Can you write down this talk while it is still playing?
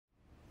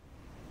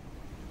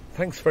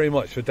Thanks very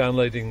much for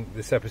downloading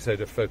this episode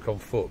of Folk on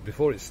Foot.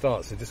 Before it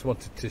starts, I just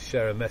wanted to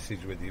share a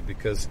message with you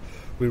because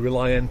we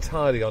rely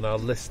entirely on our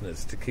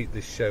listeners to keep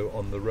this show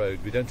on the road.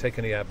 We don't take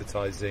any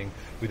advertising,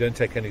 we don't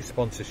take any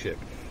sponsorship.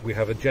 We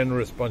have a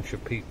generous bunch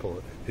of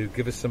people who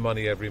give us some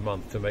money every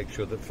month to make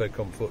sure that Folk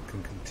on Foot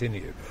can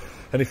continue.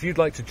 And if you'd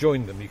like to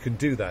join them, you can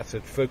do that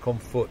at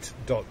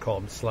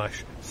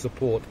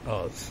folkonfoot.com/support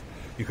us.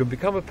 You can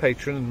become a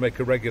patron and make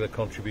a regular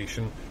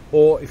contribution,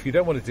 or if you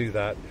don't want to do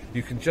that,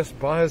 you can just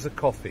buy us a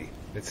coffee.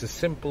 It's as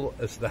simple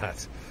as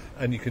that.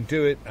 And you can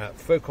do it at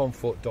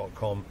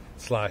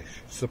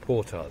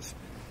folkonfoot.com/support us.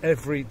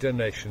 Every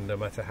donation, no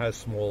matter how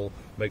small,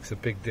 makes a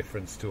big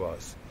difference to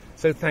us.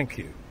 So thank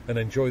you, and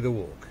enjoy the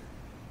walk.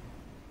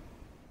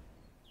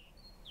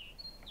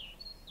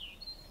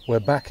 We're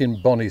back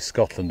in bonny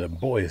Scotland, and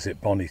boy is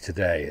it bonny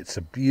today. It's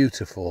a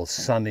beautiful,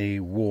 sunny,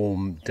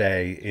 warm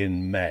day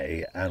in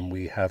May, and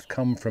we have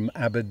come from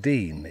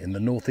Aberdeen in the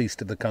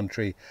northeast of the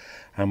country,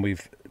 and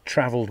we've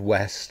travelled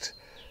west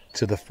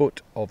to the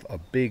foot of a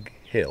big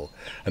hill.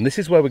 And this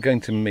is where we're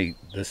going to meet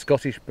the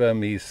Scottish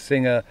Burmese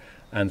singer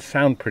and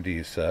sound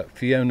producer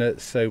Fiona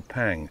Soe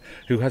Paing,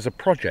 who has a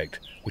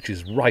project which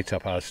is right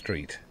up our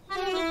street.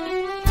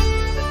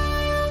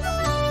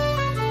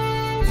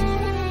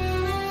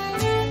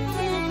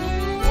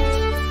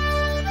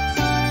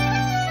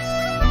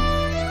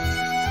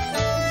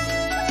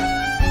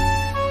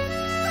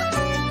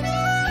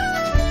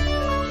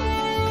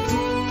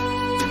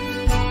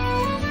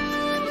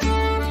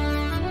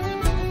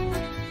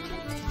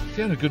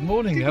 Fiona, good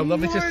morning. How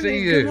lovely to see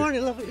you. Good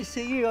morning, lovely to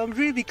see you. I'm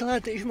really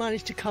glad that you've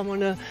managed to come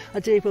on a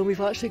day when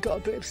we've actually got a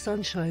bit of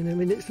sunshine. I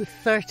mean, it's the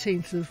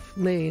 13th of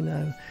May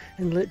now,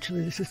 and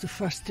literally this is the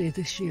first day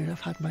this year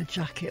I've had my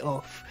jacket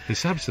off.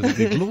 It's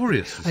absolutely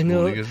glorious this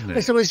morning, isn't it?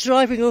 As I was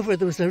driving over,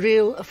 there was a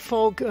real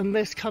fog and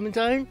mist coming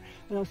down,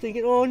 and I was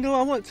thinking, oh no,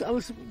 I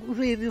was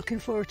really looking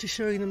forward to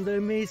showing them the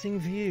amazing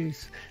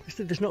views. They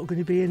said there's not going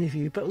to be any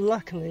view, but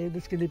luckily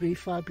there's going to be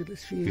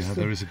fabulous views. Yeah,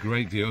 there is a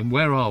great view. And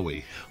where are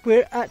we?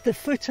 We're at the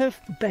foot of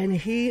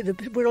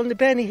Bennachie. We're on the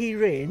Bennachie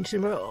range,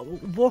 and we're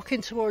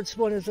walking towards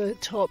one of the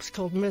tops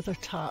called Mither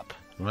Tap.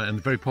 Right,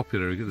 and very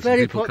popular. There's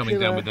Very some people popular. coming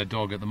down with their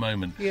dog at the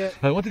moment. Yeah.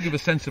 I want to give a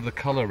sense of the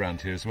colour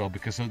around here as well,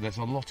 because there's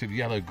a lot of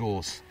yellow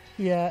gorse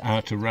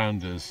out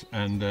around us,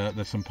 and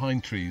there's some pine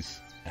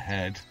trees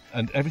ahead,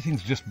 and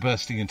everything's just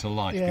bursting into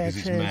life because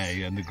it's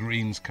May and the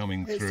green's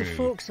coming through. It's the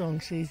folk song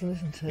season,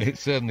 isn't it? It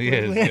certainly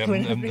is.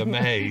 The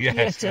May,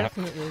 yes. Yeah,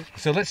 definitely.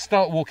 So let's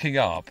start walking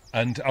up,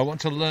 and I want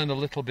to learn a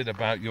little bit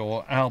about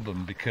your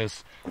album,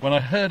 because when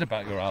I heard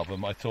about your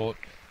album, I thought,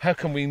 how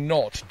can we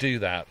not do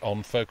that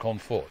on Folk on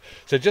Foot?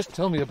 So just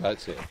tell me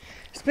about it.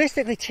 It's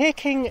basically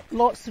taking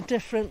lots of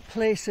different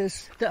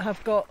places that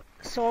have got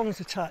songs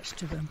attached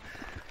to them,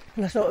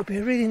 and I thought it would be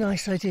a really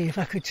nice idea if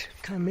I could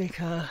kind of make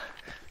a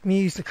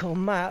musical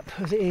map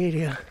of the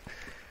area.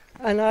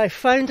 And I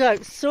found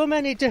out so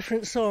many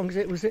different songs,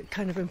 it was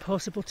kind of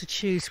impossible to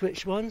choose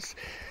which ones.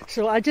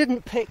 So I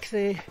didn't pick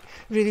the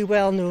really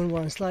well-known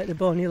ones like the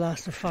Bonnie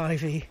Lass of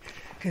Fivey,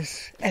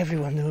 because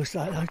everyone knows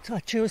that.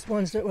 I chose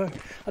ones that were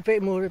a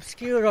bit more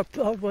obscure, or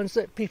ones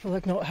that people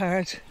had not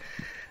heard,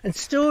 and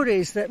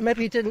stories that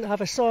maybe didn't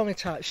have a song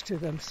attached to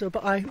them.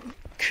 But I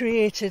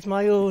created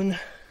my own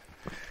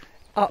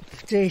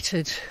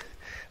updated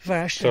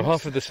versions. So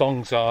half of the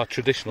songs are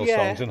traditional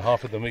songs, and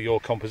half of them are your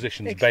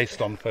compositions based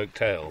on folk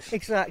tales.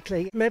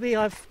 Exactly. Maybe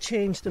I've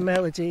changed the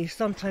melody.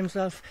 Sometimes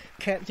I've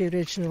kept the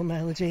original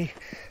melody.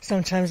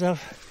 Sometimes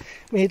I've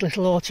made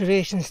little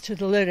alterations to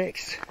the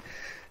lyrics.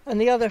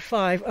 And the other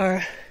 5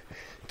 are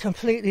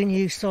completely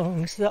new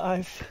songs that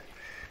I've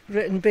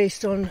written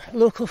based on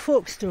local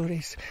folk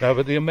stories. Now,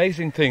 but the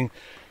amazing thing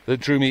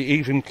that drew me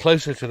even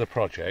closer to the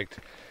project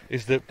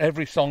is that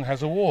every song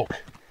has a walk.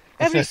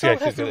 Every song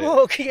has a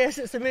walk, yes,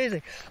 it's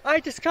amazing. I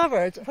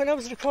discovered, when I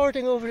was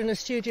recording over in a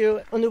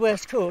studio on the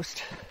West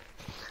Coast,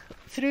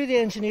 through the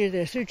engineer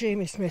there, through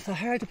Jamie Smith, I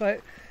heard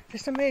about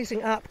this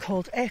amazing app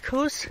called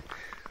Echoes,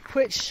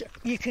 which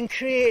you can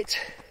create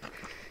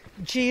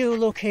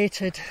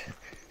geolocated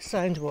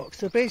sound walks.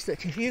 So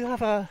basically, if you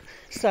have a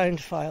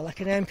sound file, like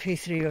an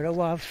MP3 or a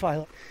WAV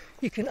file,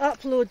 you can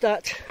upload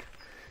that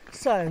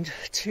sound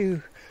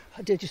to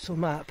a digital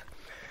map,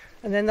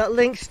 and then that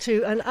links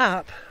to an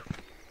app.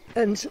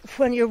 And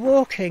when you're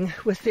walking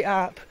with the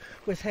app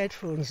with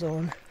headphones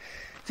on,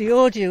 the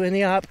audio in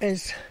the app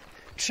is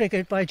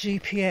triggered by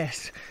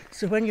GPS.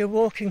 So when you're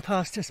walking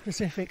past a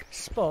specific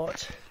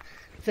spot,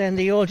 then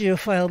the audio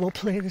file will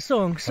play the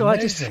song. So I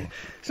just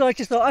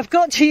thought, I've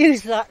got to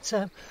use that.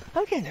 I'm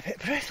getting a bit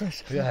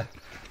breathless. Yeah.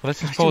 Well,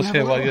 let's just pause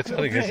here while you're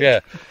telling us. Yeah.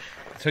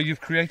 So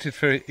you've created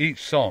for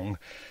each song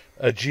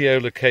a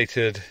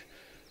geolocated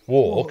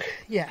walk.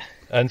 Yeah.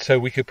 And so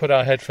we could put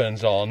our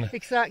headphones on.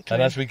 Exactly.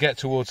 And as we get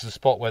towards the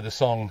spot where the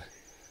song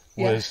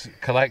was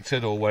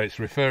collected or where it's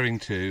referring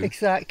to,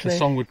 the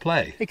song would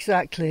play.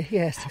 Exactly,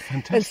 yes. Oh,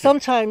 fantastic. And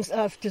sometimes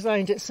I've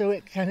designed it so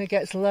it kind of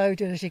gets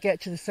louder as you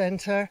get to the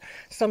centre.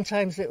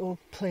 Sometimes it will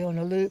play on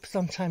a loop.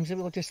 Sometimes it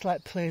will just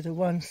play the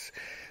once.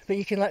 But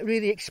you can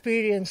really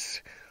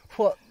experience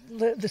what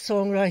the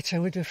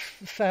songwriter would have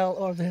felt,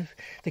 or the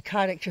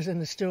characters in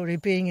the story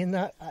being in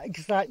that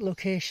exact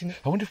location.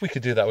 I wonder if we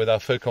could do that with our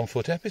Folk on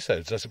Foot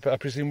episodes. I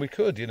presume we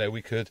could. You know,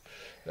 we could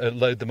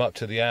load them up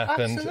to the app,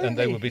 and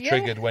they would be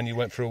triggered when you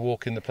went for a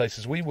walk in the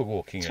places we were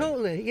walking in.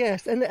 Totally,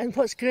 yes. And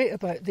what's great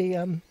about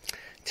the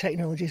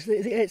technology is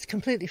that it's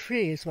completely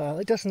free as well.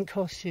 It doesn't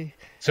cost you.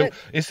 So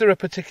is there a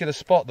particular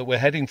spot that we're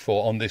heading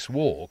for on this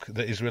walk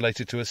that is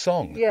related to a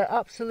song? Yeah,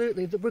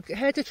 absolutely. We're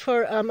headed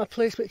for a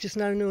place which is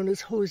now known as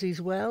Hosie's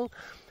Well,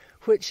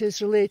 which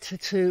is related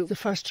to the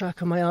first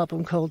track on my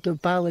album called The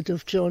Ballad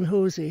of John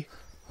Hosie.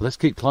 Let's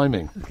keep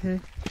climbing. Okay.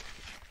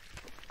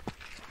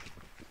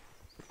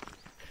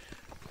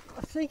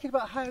 I'm thinking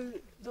about how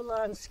the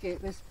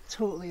landscape is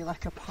totally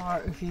like a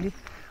part of you.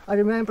 I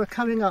remember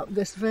coming up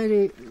this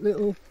very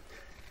little,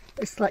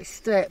 it's like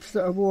steps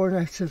that are worn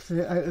out of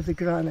the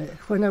granite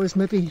when I was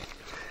maybe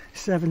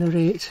 7 or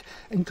 8,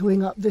 and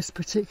going up this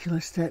particular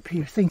step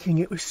here, thinking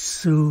it was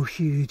so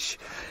huge,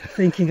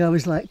 thinking I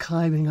was like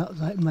climbing up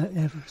like Mount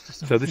Everest or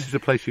something. So this is a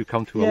place you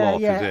come to a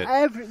lot,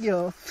 is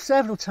it?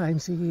 Several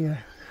times a year.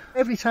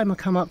 Every time I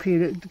come up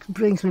here, it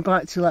brings me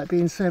back to like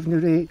being 7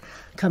 or 8,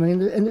 coming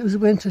in, and it was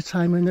winter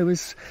time when there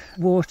was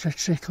water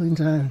trickling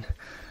down,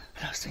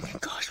 and I was thinking,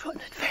 gosh, what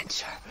an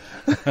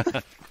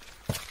adventure.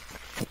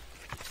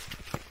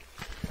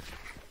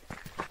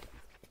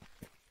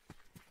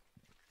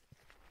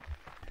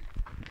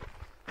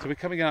 So we're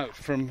coming out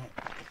from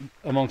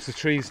amongst the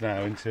trees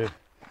now into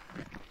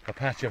a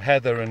patch of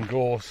heather and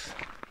gorse,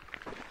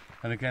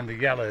 and again the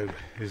yellow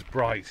is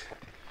bright,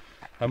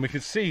 and we can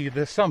see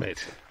the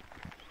summit,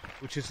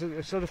 which is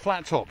a sort of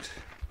flat-topped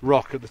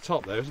rock at the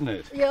top there, isn't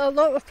it? Yeah, a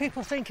lot of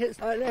people think it's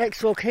an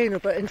ex-volcano,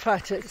 but in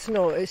fact it's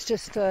not. It's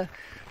just a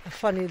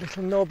funny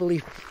little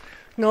knobbly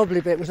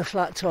bit with a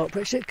flat top,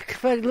 which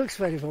looks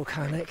very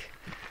volcanic.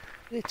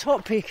 The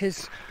top peak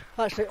is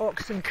actually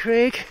Oxon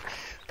Craig,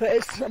 but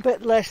it's a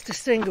bit less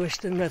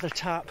distinguished than Mither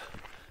Tap.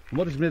 And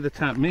what does Mither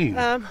Tap mean?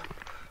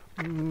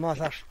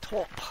 Mother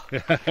top.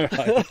 And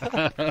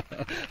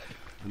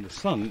the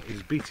sun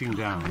is beating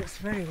down. It's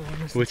very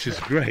warm, which is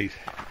great.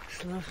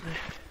 It's lovely.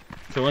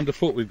 So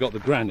underfoot we've got the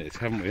granite,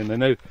 haven't we? And I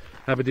know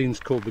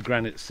Aberdeen's called the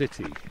Granite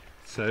City.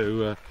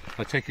 So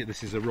I take it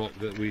this is a rock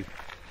that we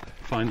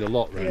find a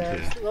lot around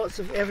here. Lots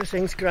of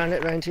everything's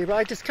granite around here. But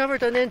I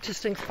discovered an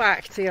interesting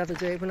fact the other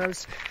day when I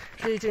was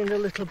reading the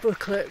little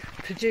booklet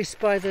produced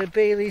by the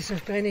Baileys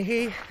of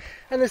Bennachie,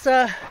 and there's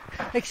a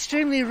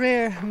extremely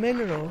rare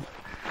mineral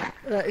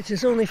that it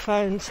is only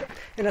found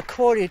in a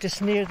quarry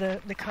just near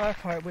the car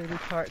park where we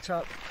parked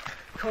up,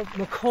 called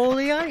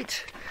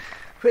Macaulayite,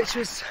 which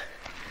was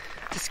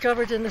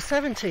discovered in the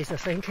 70s, I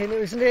think, and it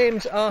was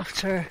named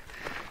after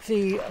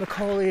the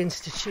Macaulay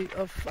Institute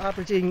of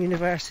Aberdeen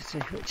University,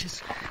 which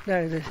is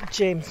now the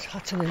James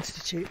Hutton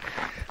Institute.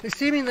 But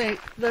seemingly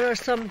there are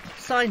some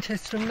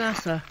scientists from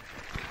NASA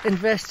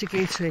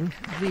investigating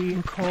the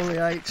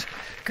Macaulayite,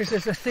 because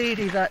there's a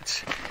theory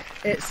that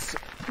its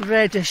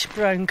reddish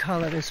brown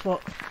colour is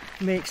what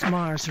makes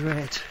Mars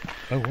red.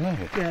 Oh wow.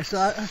 Yeah,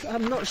 so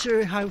I'm not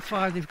sure how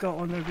far they've got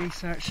on their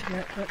research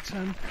yet, but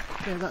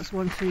yeah, that's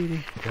one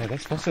theory. Yeah,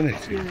 that's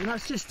fascinating. Yeah, and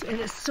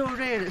it's so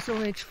rare, it's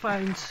only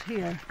found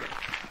here.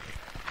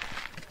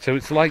 So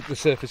it's like the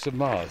surface of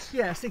Mars?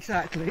 Yes,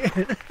 exactly.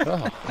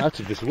 Oh, out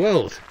of this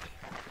world.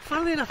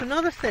 Funnily enough,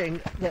 another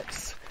thing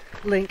that's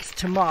linked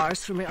to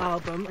Mars from the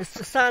album is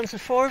the Sands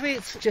of Forvey.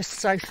 It's just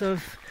south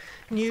of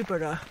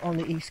Newborough on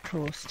the east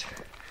coast.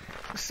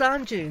 The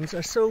sand dunes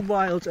are so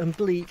wild and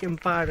bleak and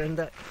barren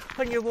that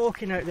when you're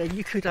walking out there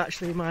you could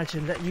actually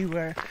imagine that you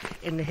were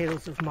in the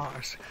hills of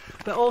Mars.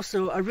 But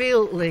also a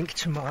real link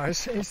to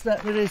Mars is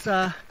that there is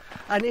an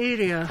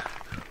area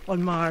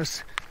on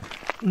Mars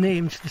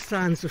named the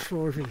Sands of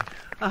Forvey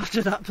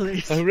after that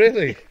place. Oh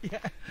really? Yeah.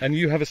 And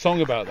you have a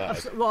song about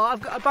that? Well,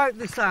 I've got about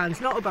the sands,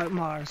 not about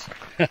Mars,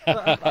 but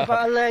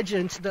about a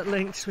legend that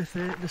links with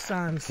the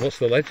sands. What's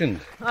the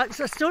legend? It's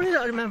a story that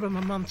I remember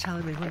my mum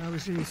telling me when I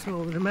was really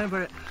small. I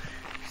remember it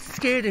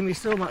scaring me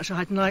so much I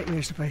had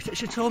nightmares about it.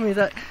 She told me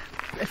that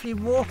if you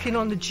walk in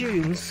on the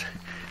dunes,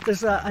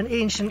 there's an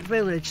ancient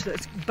village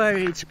that's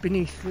buried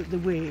beneath the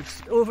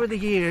waves. Over the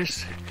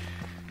years,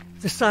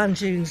 the sand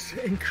dunes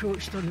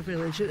encroached on the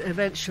village,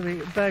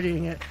 eventually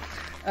burying it.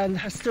 And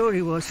her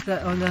story was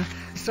that on a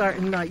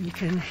certain night you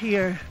can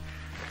hear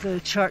the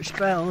church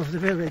bell of the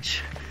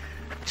village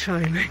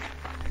chiming.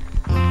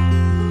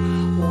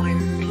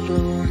 Wind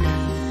blown,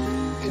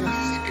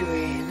 dust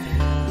green,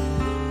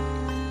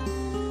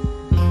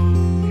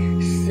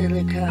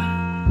 silica,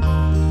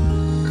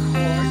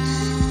 quartz,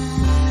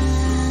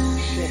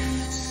 shifts.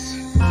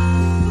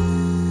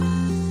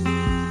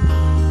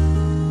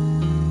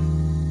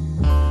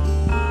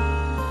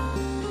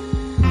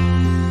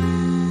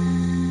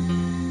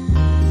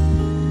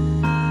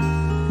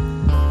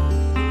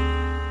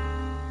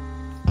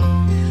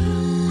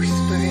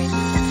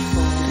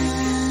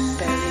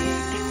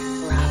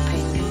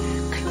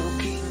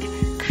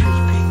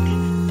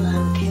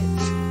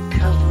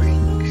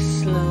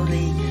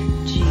 Slowly,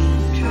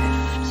 June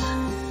drifts.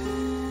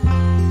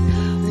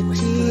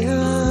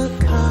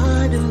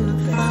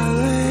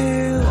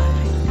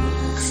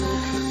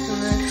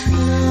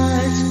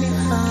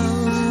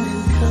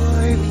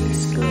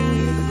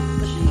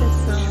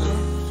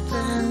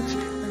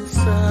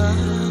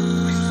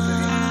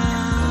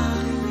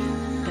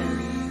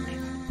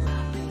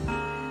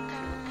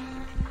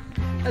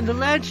 And the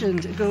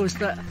legend goes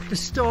that the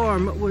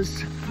storm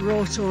was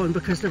brought on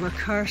because they were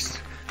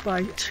cursed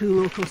by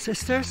two local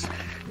sisters,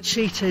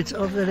 cheated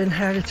of their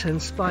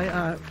inheritance by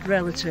a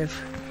relative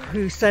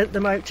who sent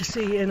them out to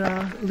sea in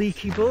a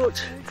leaky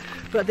boat,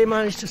 but they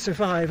managed to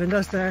survive, and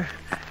as their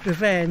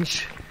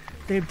revenge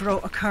they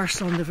brought a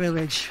curse on the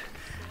village.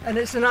 And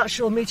it's an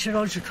actual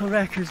meteorological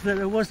record that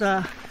there was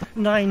a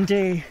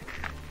 9-day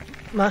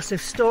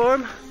massive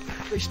storm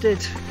which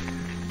did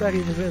bury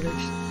the village.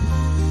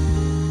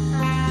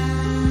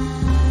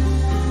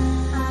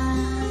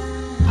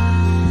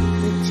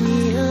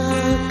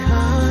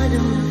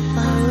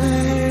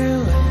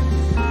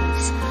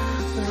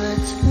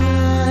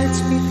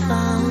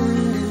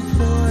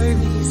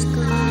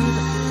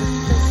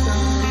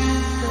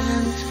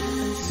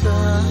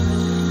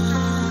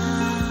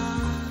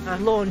 I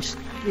launched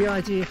the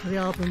idea for the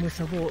album with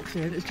a walk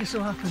there, and it just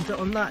so happened that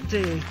on that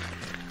day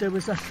there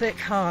was a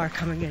thick hour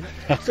coming in.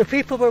 So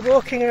people were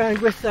walking around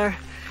with their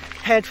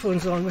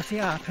headphones on with the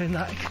app in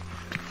that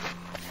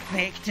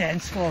thick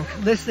dense fog,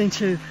 listening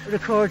to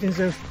recordings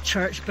of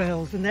church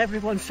bells, and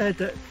everyone said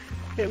that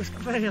it was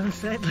very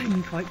unsettling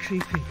and quite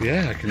creepy.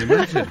 Yeah, I can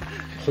imagine.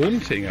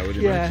 Haunting, I would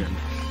imagine.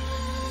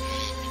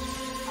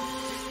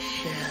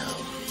 Shell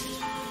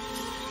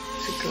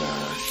to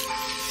glass,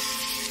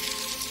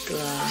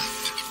 glass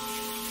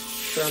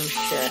from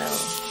shell,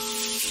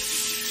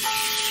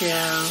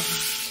 shell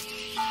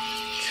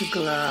to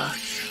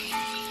glass,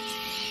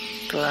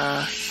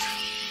 glass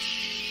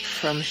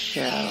from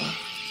shell.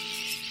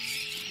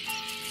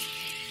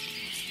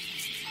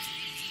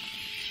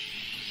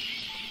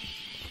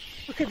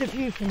 Look at the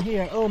view from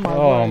here, oh my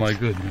word. My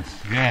goodness,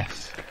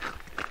 yes.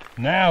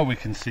 Now we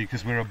can see,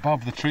 because we're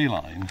above the tree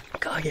line.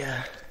 God,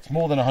 yeah. It's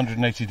more than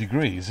 180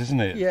 degrees, isn't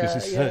it? Yeah,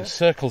 because it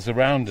circles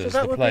around us,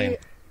 the plane.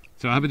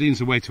 So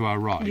Aberdeen's away to our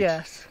right.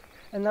 Yes,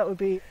 and that would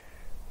be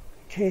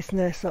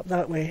Caithness up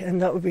that way,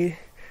 and that would be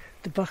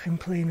the Buchan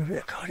Plain over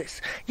there. God, it's...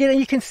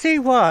 you can see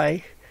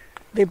why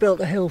they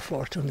built a hill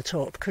fort on the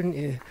top, couldn't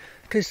you?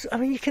 Because, I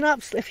mean, you can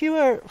if you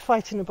were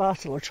fighting a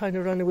battle or trying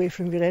to run away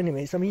from your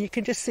enemies, I mean, you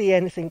can just see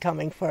anything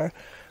coming for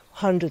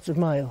hundreds of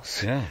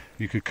miles. Yeah,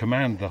 you could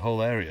command the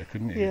whole area,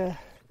 couldn't you? Yeah.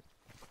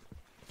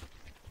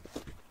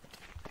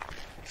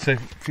 So,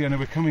 Fiona,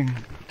 we're coming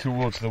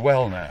towards the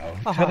well now.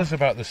 Tell us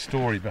about the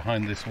story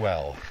behind this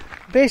well.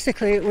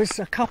 Basically, it was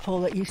a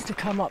couple that used to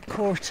come up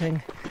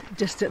courting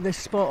just at this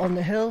spot on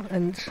the hill,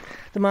 and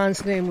the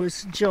man's name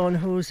was John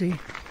Hosie.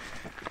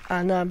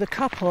 And the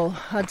couple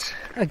had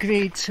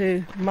agreed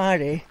to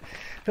marry,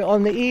 but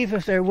on the eve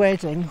of their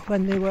wedding,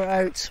 when they were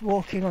out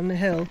walking on the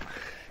hill,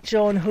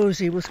 John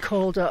Hosie was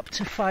called up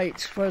to fight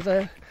for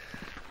the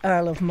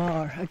Earl of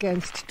Mar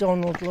against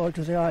Donald, Lord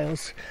of the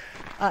Isles,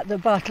 at the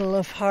Battle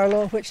of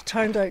Harlaw, which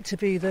turned out to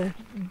be the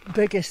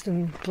biggest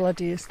and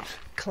bloodiest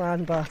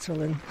clan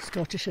battle in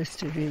Scottish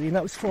history, really. And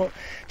that was fought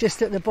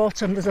just at the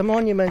bottom. There's a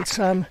monument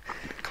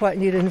quite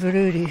near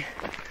Inverurie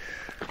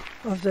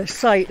of the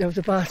site of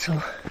the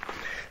battle.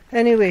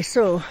 Anyway,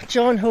 so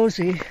John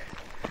Hosie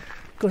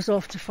goes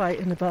off to fight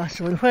in the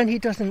battle, and when he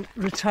doesn't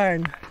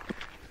return,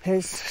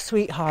 his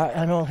sweetheart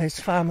and all his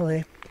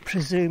family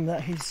presume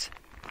that he's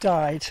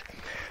died.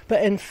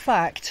 But in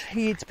fact,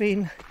 he'd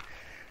been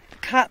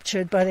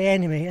captured by the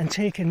enemy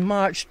and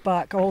marched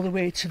back all the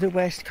way to the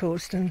west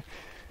coast and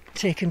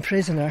taken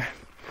prisoner.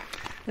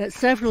 And it's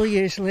several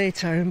years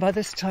later, and by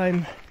this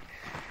time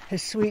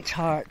his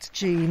sweetheart,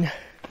 Jean,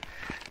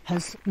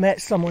 has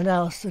met someone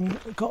else and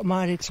got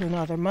married to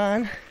another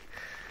man.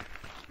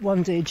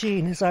 One day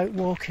Jean is out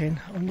walking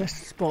on this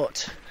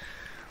spot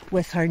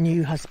with her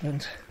new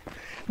husband.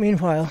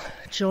 Meanwhile,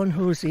 John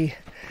Hosie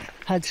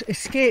had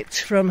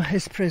escaped from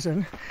his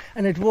prison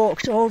and had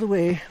walked all the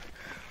way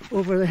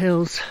over the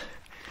hills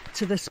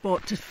to this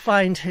spot to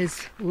find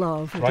his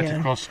love again. Right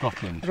across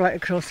Scotland. Right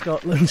across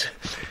Scotland.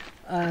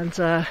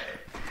 And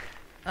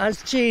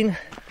as Jean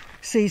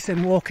sees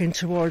him walking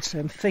towards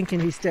him, thinking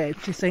he's dead,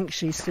 she thinks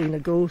she's seen a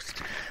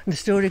ghost. And the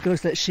story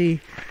goes that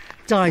she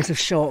dies of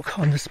shock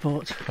on the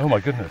spot. Oh my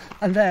goodness.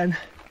 And then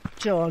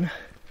John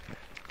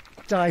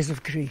dies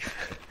of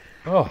grief.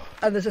 Oh.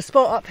 And there's a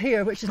spot up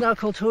here which is now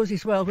called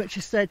Hosie's Well, which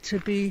is said to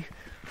be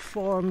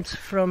formed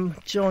from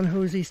John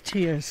Hosie's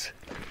tears.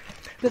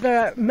 But there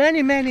are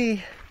many,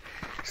 many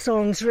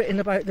songs written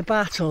about the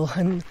battle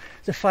and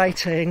the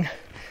fighting,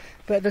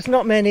 but there's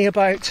not many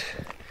about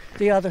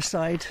the other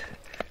side.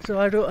 So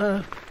I wrote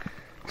a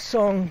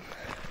song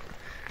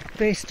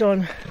based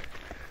on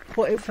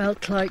what it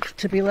felt like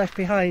to be left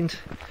behind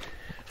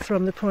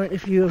from the point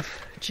of view of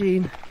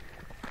Jean.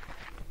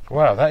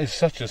 Wow, that is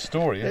such a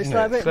story, isn't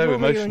it? It's so Romeo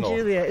emotional. and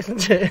Juliet,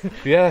 isn't it?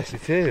 Yes,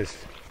 it is.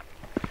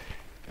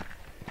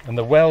 And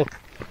the well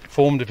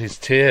formed of his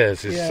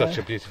tears is such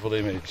a beautiful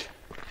image.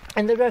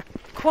 And there are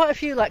quite a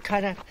few like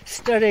kind of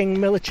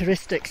stirring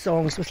militaristic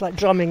songs with like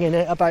drumming in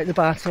it about the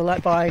battle,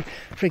 like by,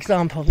 for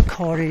example, the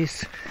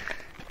Corries.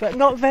 But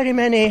not very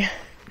many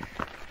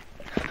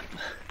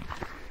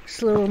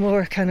slow,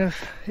 more kind of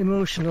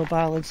emotional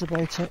ballads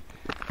about it.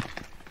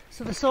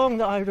 So the song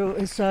that I wrote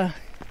is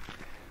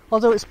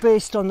although it's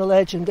based on the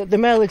legend, the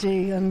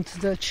melody and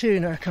the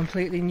tune are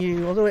completely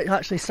new. Although it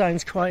actually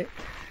sounds like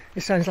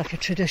a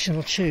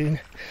traditional tune,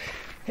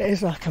 it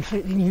is a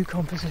completely new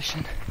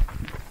composition.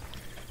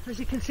 As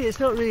you can see, it's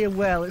not really a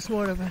well, it's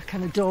more of a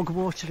kind of dog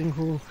watering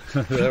hole.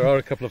 There are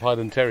a couple of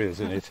Highland Terriers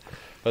in it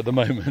at the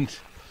moment,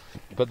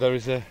 but there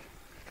is it's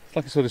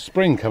like a sort of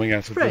spring coming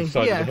out of the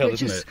side of the hill,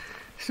 isn't it?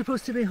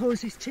 Supposed to be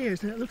Hosie's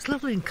tears, and it looks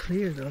lovely and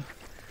clear though.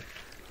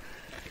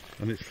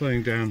 And it's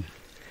flowing down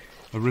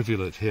a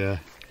rivulet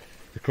here,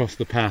 across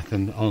the path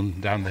and on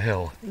down the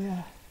hill.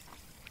 Yeah.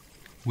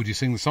 Would you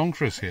sing the song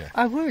for us here?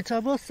 I would,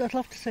 I'd love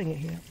to sing it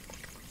here.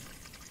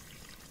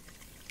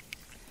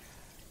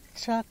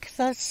 Tuck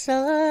the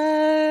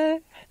cellar,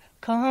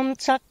 come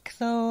tuck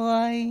the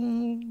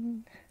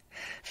wine,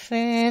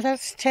 for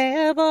this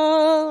table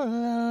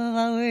of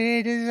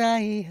our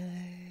desire.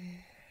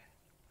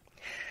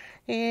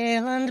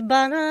 Ale and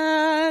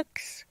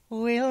bannocks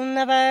we'll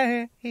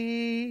never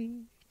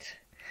eat,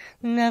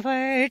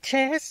 never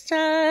taste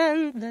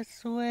on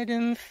this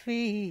wedding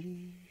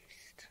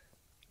feast.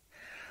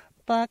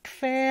 But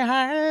for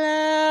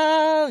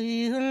Harlow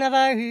you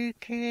never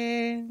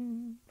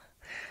came,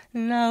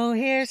 now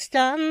here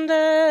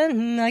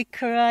standing I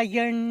cry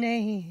your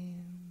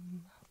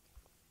name.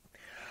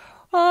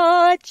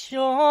 Oh,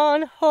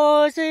 John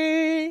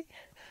Hosie,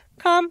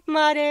 come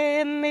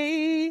marry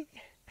me,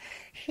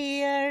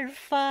 here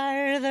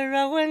far the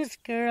rowans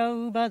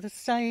grow by the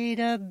side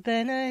of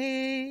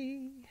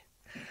Bennachie.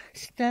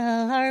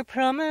 Still our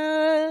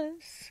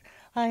promise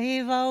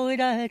I vowed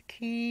I'd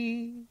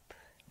keep,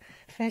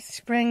 for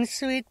spring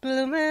sweet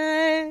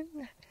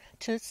blooming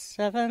to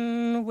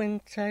 7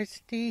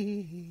 winters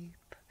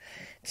deep,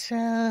 till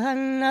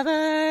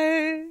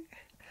another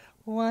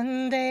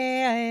one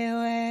day I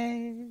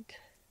wed,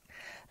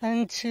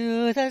 and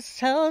to this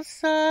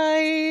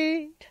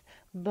hillside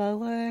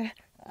bower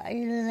I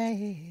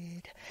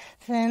laid.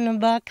 Then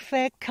back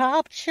for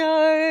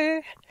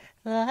capture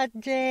that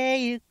day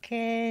you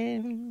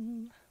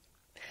came,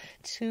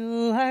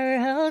 to our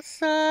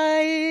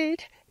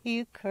hillside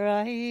you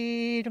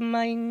cried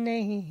my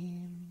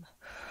name.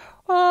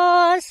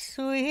 Oh,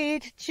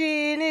 sweet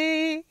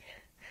Jeannie,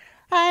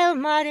 I'll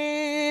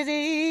marry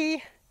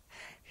thee,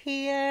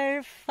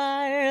 here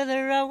far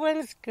the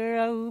rowans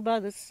grow by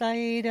the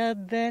side of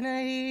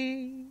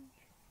Bennachie.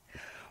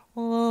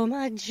 Oh,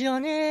 my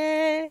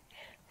Johnny,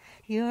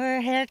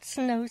 your heart's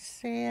no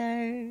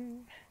sair,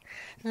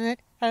 that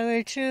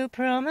our true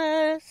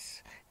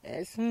promise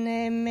is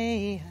nae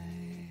mair.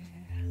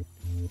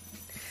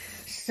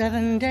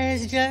 7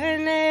 days'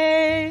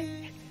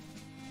 journey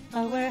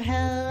over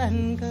hill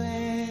and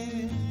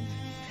glen,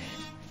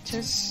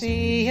 to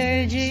see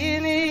your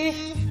Jeannie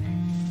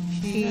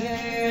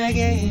here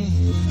again.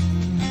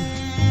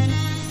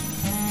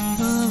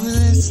 Of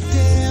this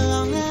day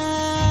long,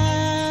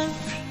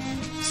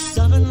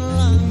 7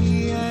 long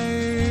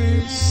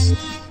years,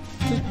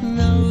 but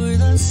now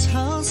this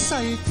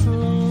hillside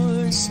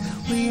flows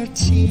with your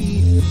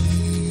tears.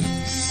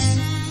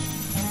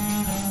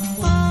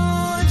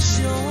 Oh,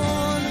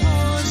 John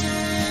Hosie,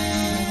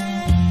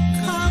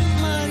 come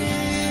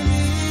marry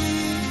me,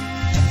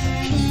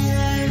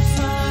 here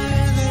far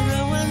the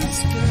rowans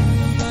grow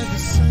by the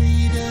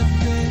side of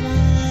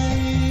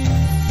Pennan.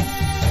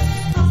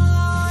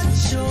 Oh,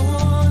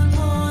 John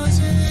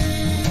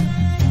Hosie,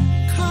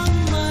 come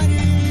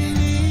marry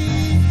me,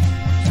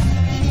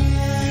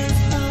 here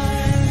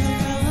far the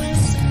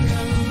rowans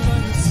grow by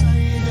the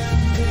side of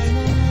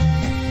Pennan.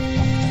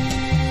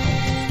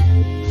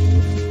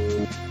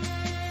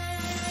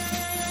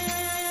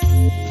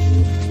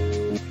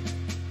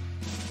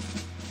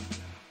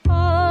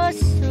 Oh,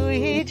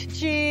 sweet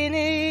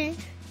Jeannie,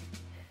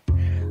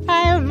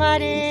 I'll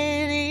marry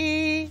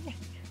thee,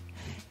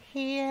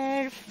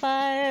 here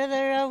far the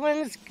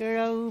rowans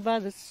grow by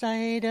the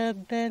side of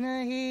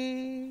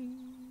Bennachie.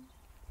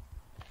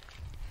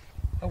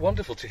 Oh,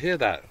 wonderful to hear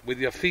that, with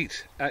your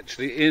feet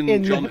actually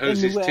in John the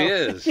Hosie's well.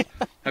 tears.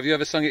 Have you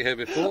ever sung it here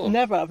before?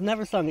 I've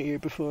never sung it here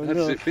before. How no.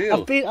 does it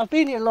feel? I've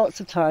been here lots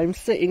of times,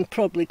 sitting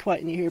probably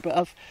quite near here,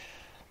 but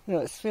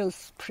it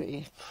feels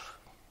pretty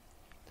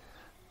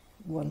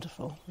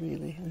wonderful,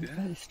 really, and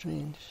very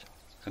strange.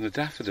 And the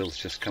daffodils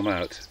just come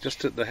out,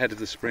 just at the head of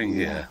the spring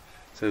here.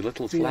 So a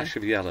little flash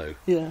of yellow.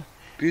 Yeah.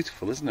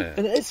 Beautiful, isn't it?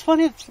 And it's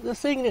funny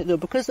singing it though,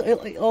 because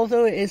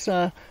although it is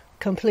a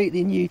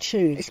completely new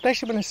tune,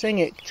 especially when I sing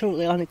it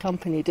totally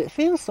unaccompanied, it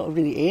feels sort of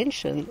really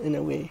ancient in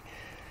a way.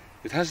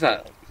 It has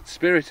that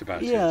spirit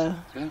about it.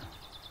 Yeah.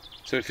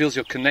 So it feels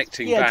you're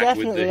connecting back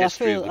with the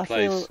history of the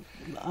place.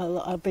 I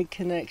feel a big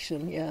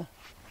connection, yeah.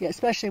 Yeah,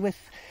 especially with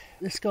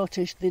the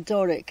Scottish, the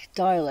Doric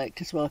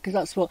dialect as well, because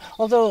that's what,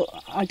 although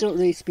I don't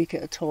really speak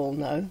it at all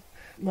now,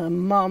 my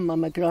mum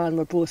and my gran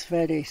were both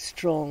very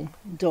strong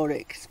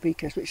Doric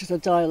speakers, which is a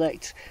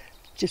dialect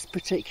just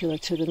particular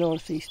to the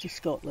northeast of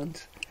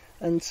Scotland.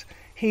 And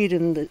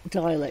hearing the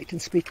dialect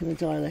and speaking the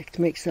dialect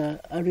makes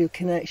a real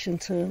connection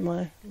to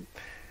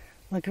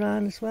my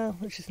gran as well,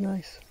 which is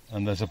nice.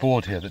 And there's a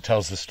board here that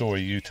tells the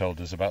story you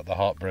told us about the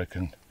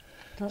heartbroken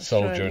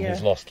soldier and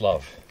his lost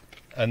love.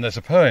 And there's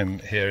a poem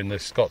here in the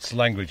Scots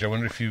language. I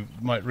wonder if you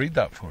might read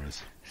that for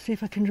us. See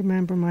if I can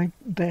remember my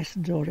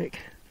best Doric.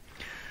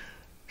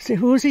 Sae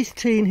Hosie's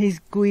ta'en his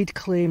guid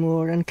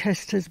claymore and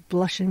kissed his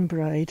blushing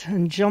bride,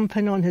 and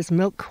jumping on his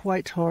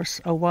milk-white horse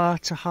awa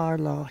to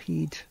Harlaw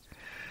heed.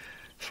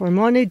 For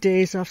mony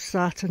days I've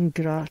sat and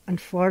grat,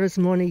 and for as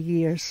mony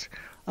years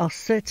I'll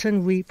sit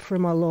and weep for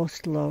my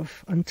lost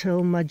love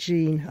until my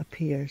Jean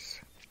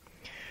appears.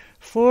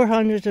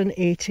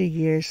 480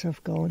 years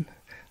have gone,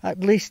 at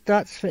least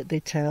that's fit they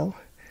tell,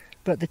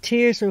 but the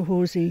tears o'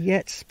 Hosie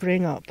yet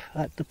spring up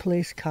at the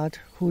place called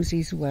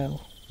Hosie's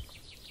Well.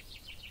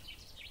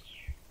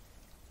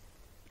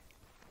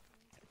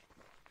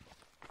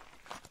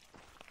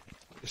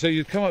 So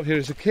you'd come up here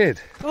as a kid?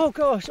 Oh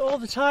gosh, all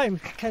the time.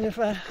 Kind of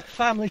a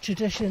family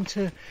tradition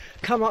to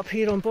come up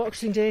here on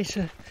Boxing Day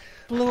to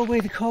blow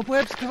away the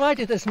cobwebs,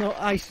 provided there's not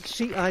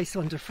sheet ice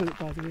underfoot,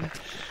 by the way.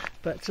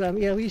 But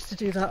yeah, we used to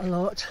do that a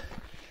lot.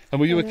 And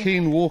were you a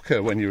keen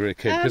walker when you were a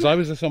kid? Because I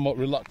was a somewhat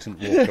reluctant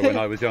walker when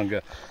I was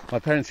younger. My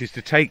parents used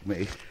to take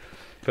me,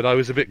 but I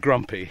was a bit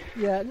grumpy.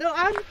 Yeah, no,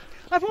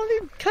 I've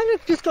only kind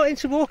of just got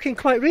into walking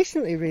quite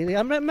recently, really.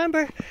 I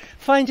remember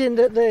finding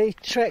that the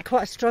trek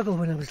quite a struggle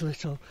when I was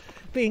little,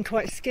 being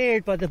quite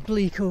scared by the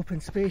bleak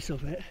open space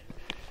of it.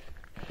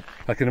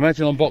 I can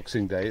imagine on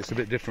Boxing Day it's a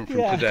bit different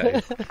from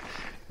today.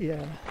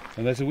 Yeah.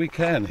 And there's a wee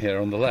cairn here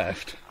on the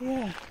left.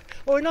 Yeah.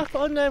 Or enough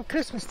on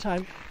Christmas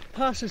time,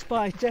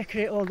 passers-by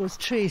decorate all those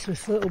trees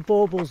with little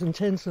baubles and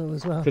tinsel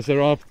as well. Because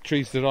there are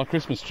trees that are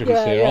Christmas trees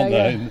here, aren't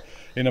there,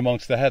 in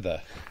amongst the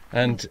heather.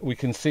 And we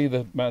can see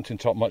the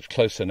mountaintop much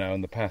closer now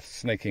and the path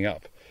snaking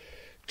up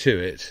to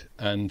it.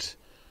 And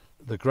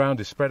the ground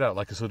is spread out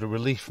like a sort of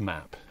relief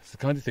map. It's the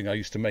kind of thing I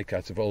used to make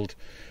out of old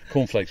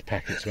cornflakes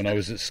packets when I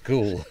was at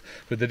school,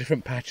 with the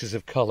different patches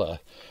of colour,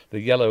 the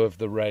yellow of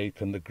the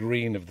rape and the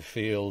green of the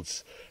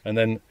fields, and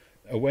then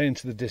away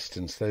into the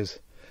distance, those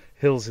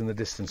hills in the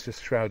distance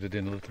just shrouded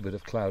in a little bit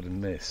of cloud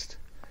and mist.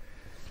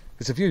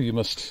 It's a view you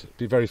must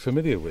be very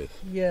familiar with.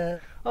 Yeah.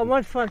 Oh,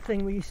 one fun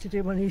thing we used to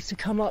do when I used to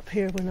come up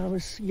here when I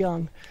was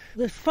young,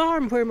 the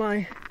farm where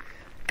my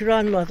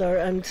grandmother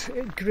and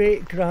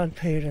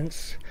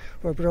great-grandparents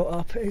were brought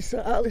up is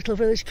a little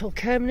village called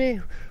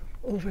Kemney,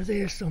 over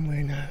there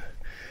somewhere now.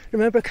 I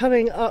remember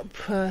coming up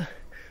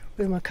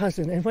with my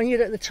cousin, and when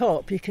you're at the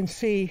top you can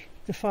see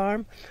the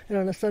farm, and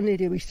on a Sunday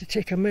day we used to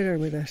take a mirror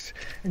with us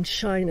and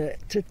shine it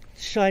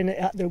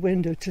at their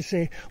window to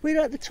say, we're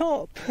at the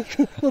top,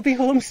 we'll be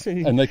home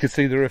soon. And they could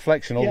see the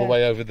reflection all the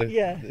way over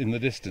in the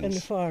distance. In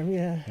the farm,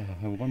 yeah. Oh,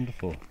 how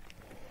wonderful.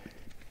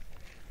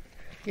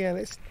 Yeah,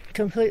 it's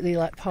completely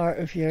like part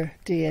of your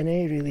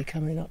DNA really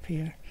coming up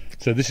here.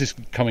 So this is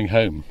coming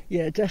home?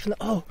 Yeah,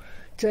 definitely. Oh,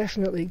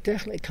 definitely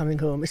coming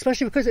home,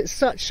 especially because it's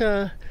such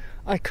a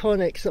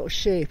iconic sort of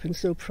shape and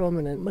so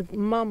prominent. My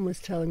mum was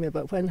telling me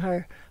about when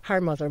her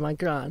mother, my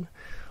gran,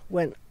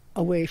 went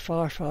away,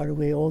 far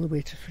away, all the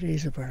way to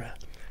Fraserburgh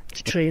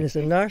to train as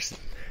a nurse,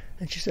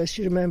 and she says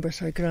she remembers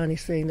her granny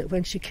saying that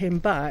when she came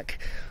back,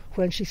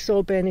 when she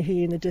saw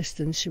Bennachie in the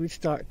distance, she would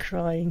start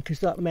crying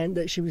because that meant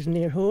that she was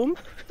near home.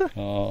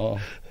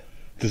 Oh,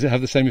 does it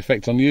have the same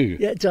effect on you?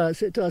 Yeah, it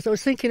does. I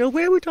was thinking,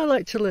 where would I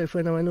like to live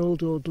when I'm an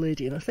old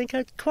lady? And I think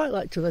I'd quite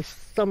like to live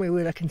somewhere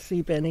where I can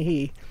see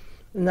Bennachie,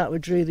 and that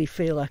would really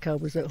feel like I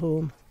was at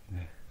home. Yeah.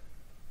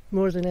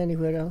 More than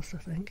anywhere else, I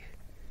think.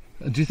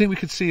 Do you think we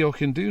could see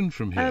Auchindoun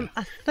from here?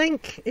 I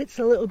think it's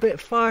a little bit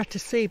far to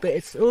see, but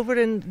it's over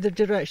in the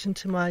direction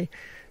to my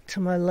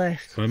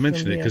left. Well, I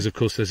mention it because, of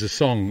course, there's a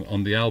song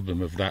on the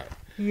album of that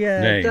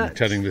name,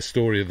 telling the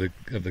story of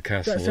the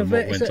castle and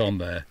what went on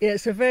there. Yeah,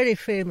 it's a very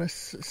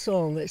famous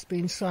song that's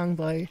been sung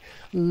by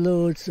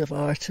loads of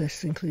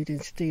artists, including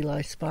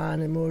Steeleye Span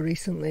and more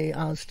recently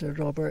Alistair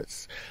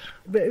Roberts.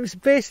 But it was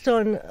based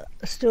on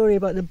a story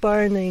about the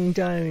burning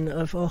down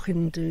of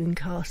Auchindoun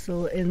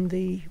Castle in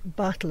the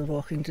Battle of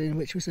Auchindoun,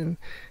 which was in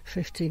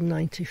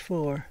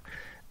 1594.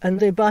 And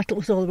the battle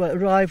was all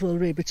about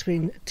rivalry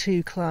between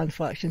two clan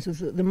factions.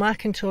 The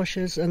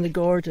Macintoshes and the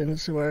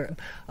Gordons were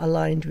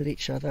aligned with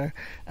each other,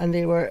 and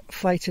they were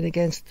fighting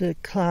against the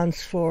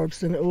clans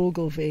Forbes and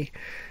Ogilvy.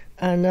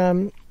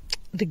 And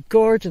the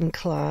Gordon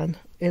clan,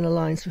 in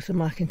alliance with the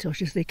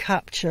Macintoshes, they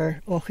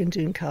capture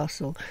Auchindoun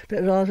Castle,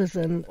 but rather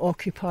than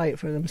occupy it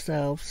for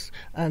themselves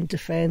and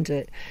defend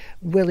it,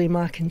 Willie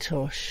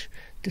Macintosh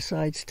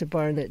decides to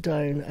burn it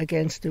down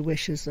against the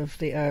wishes of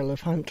the Earl of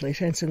Huntly.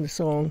 Hence in the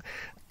song,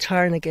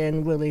 "Turn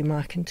again, Willie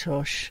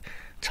Macintosh,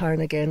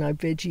 turn again, I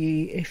bid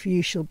ye. If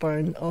you shall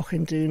burn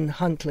Auchindoun,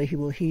 Huntly, he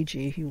will heed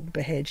ye, he will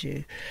behead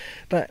you."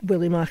 But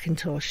Willie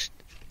Macintosh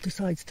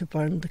decides to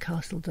burn the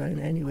castle down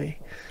anyway.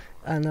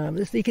 And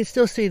you can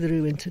still see the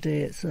ruin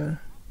today. And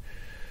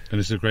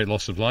it's a great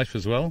loss of life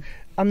as well?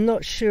 I'm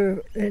not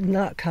sure in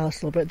that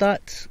castle, but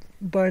that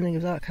burning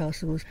of that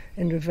castle was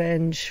in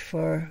revenge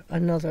for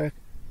another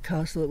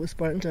castle that was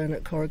burnt down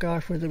at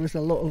Corgarth, where there was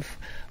a lot of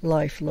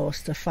life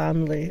lost. A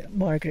family,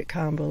 Margaret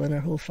Campbell and her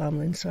whole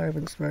family and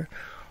servants, were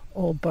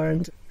all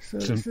burned. So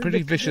some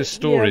pretty vicious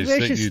stories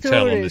that you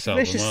tell on this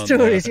album, vicious aren't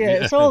stories, there?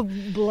 yeah. It's all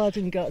blood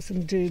and guts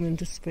and doom and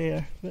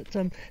despair.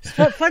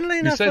 But funnily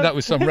enough, you say that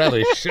with some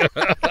relish.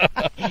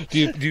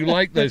 do you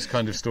like those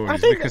kind of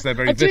stories because they're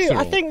very visceral?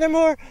 I think they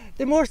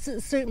more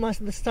suit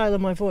the style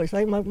of my voice.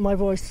 I think my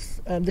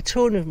voice, the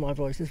tone of my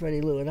voice is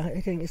very low, and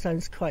I think it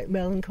sounds quite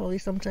melancholy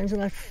sometimes.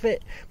 And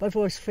my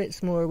voice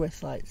fits more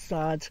with like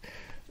sad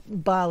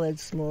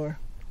ballads more.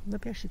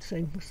 Maybe I should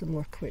sing some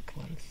more quick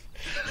ones.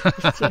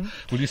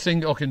 Will you sing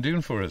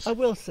Auchindoun for us? I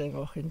will sing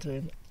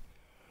Auchindoun.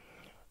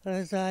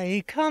 As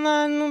I come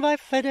on by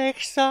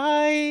Fiddick's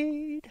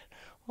side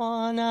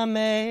on a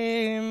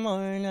May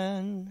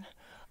morning,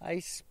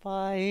 I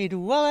spied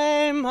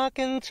William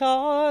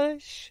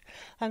Mackintosh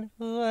and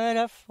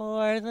Hooda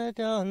for the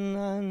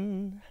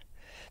Dunnan.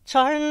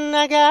 Turn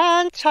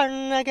again,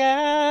 turn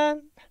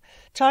again,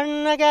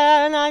 turn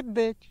again, I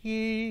bid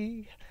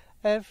ye.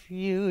 If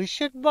you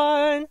should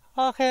burn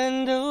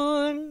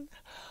Auchindoun,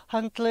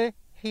 Huntly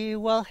he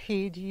will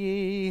heed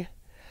ye.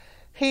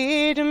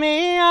 Heed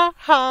me or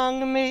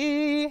hang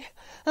me,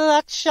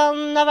 that shall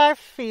never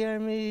fear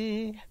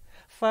me,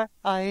 for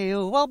I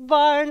will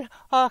burn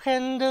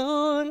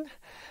Auchindoun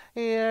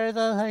ere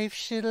the life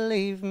should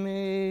leave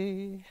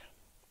me.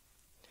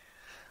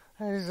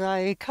 As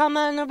I come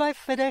in by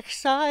Fiddick's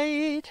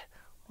side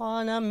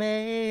on a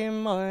May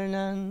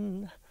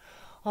morning,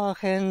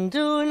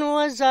 Auchindoun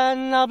was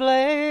in a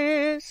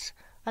blaze,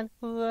 and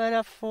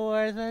Hooda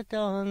for the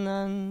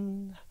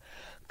Dunnan.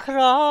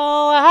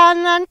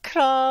 Crowin' and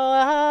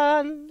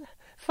crowin',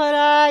 for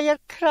a' your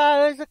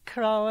crows a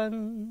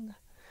crowin'.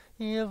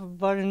 You've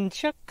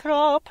burnt your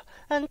crop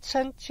and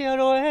tint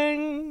your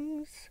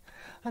wings,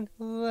 and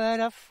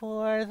Hooda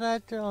for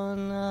the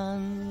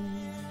Dunnan.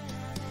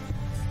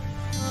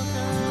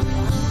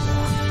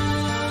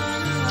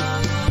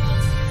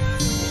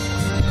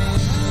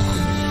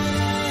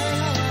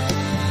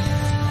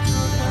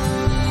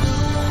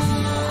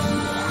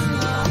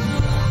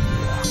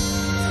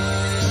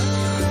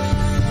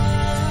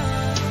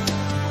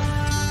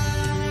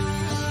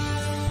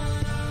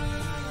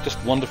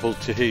 Just wonderful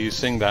to hear you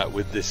sing that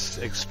with this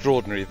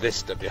extraordinary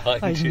vista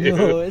behind you. I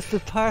know, it's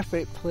the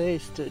perfect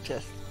place to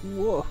just,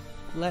 whoa,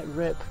 let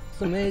rip.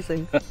 It's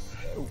amazing.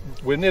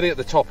 We're nearly at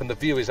the top and the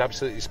view is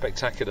absolutely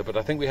spectacular, but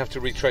I think we have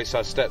to retrace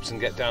our steps and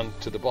get down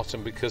to the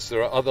bottom because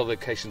there are other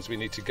locations we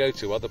need to go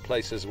to, other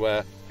places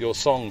where your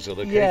songs are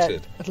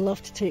located. Yeah, I'd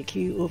love to take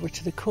you over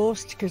to the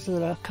coast because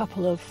there are a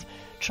couple of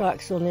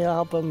tracks on the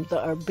album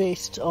that are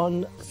based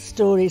on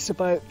stories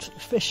about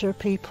fisher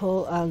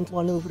people and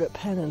one over at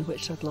Pennan,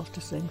 which I'd love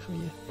to sing for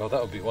you. Well, that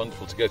would be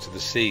wonderful to go to the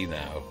sea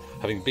now.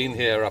 Having been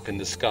here up in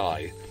the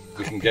sky,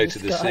 we can go to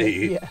the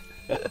sea. Yeah.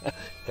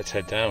 Let's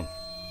head down.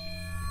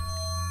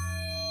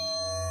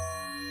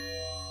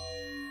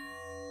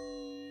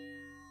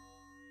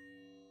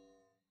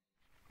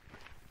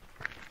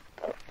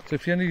 So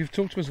Fiona, you've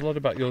talked to us a lot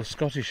about your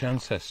Scottish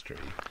ancestry,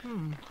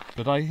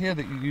 but I hear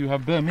that you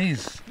have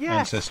Burmese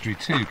ancestry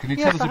too. Can you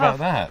tell us about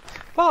that?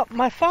 Well,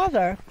 my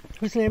father,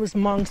 whose name was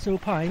Maggie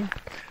Machlin,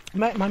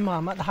 met my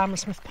mum at the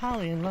Hammersmith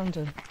Pally in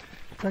London.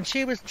 And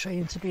she was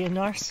trained to be a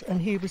nurse,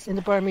 and he was in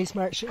the Burmese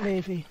Merchant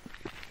Navy.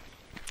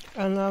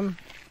 And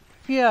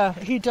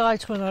he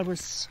died when I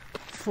was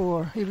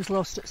 4. He was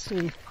lost at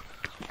sea.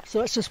 So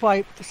that's just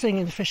why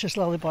singing the Fisher's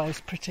Lullaby is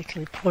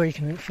particularly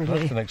poignant for me.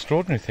 That's an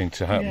extraordinary thing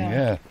to happen,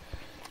 yeah.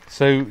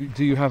 So,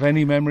 do you have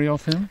any memory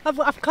of him? I've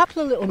a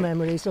couple of little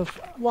memories of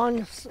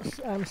one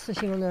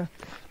sitting on a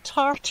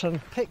tartan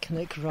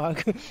picnic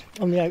rug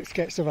on the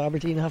outskirts of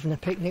Aberdeen, having a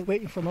picnic,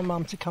 waiting for my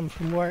mum to come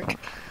from work.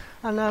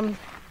 And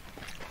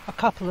a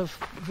couple of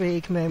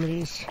vague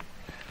memories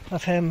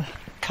of him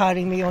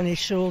carrying me on his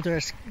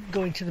shoulders,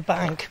 going to the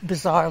bank,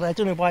 bizarrely. I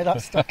don't know why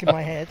that's stuck in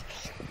my head.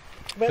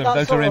 But so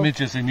those are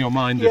images in your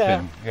mind of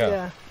him?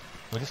 Yeah.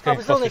 We're just going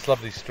across this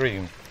lovely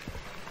stream.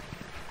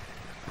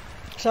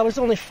 So I was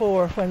only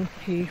 4 when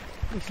he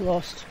was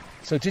lost.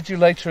 So did you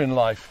later in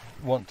life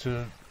want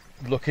to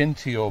look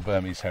into your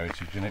Burmese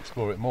heritage and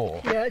explore it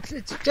more? Yeah,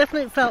 it's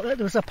definitely felt that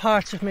there was a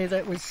part of me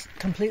that was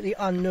completely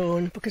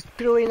unknown, because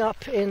growing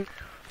up in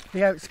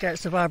the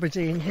outskirts of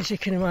Aberdeen, as you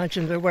can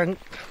imagine, there weren't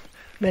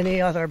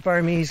many other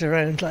Burmese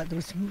around. Like there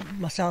was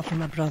myself and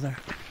my brother.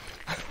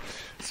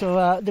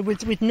 So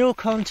we'd no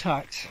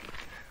contact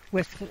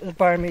with the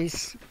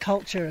Burmese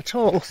culture at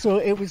all. So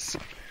it was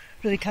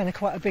really kind of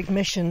quite a big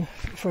mission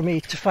for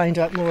me to find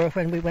out more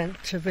when we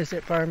went to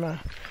visit Burma.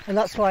 And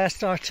that's why I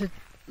started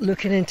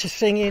looking into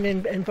singing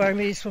in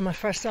Burmese for my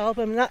first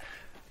album. And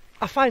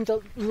I find that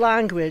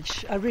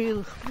language a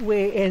real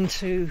way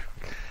into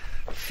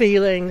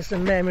feelings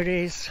and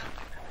memories.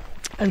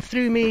 And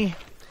through me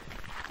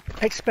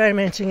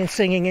experimenting and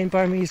singing in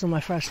Burmese on my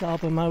first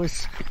album, I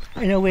was,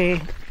 in a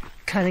way,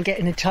 kind of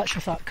getting in touch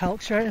with that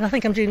culture. And I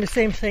think I'm doing the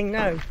same thing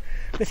now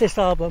with this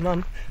album.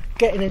 I'm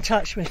getting in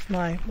touch with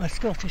my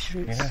Scottish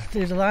roots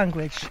through the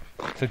language.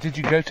 So did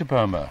you go to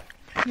Burma?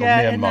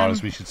 Yeah, or Myanmar,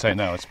 as we should say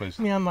now, I suppose.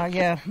 Myanmar,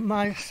 yeah.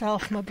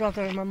 Myself, my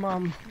brother and my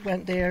mum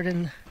went there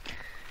in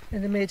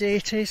the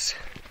mid-80s.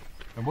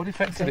 And what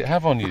effect did it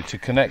have on you to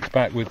connect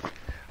back with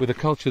a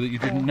culture that you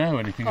didn't know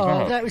anything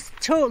about? Oh, that was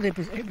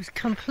it was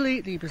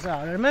completely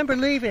bizarre. I remember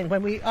leaving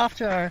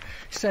after our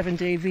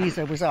 7-day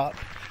visa was up,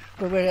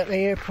 we were at the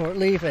airport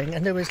leaving,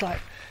 and there was like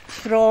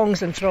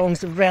throngs and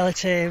throngs of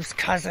relatives,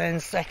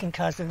 cousins, second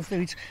cousins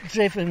who'd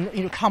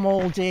driven, come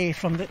all day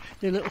from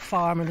their little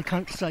farm in the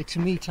countryside to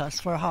meet us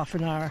for half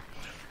an hour,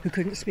 who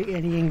couldn't speak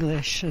any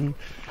English, and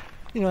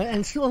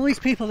and so all these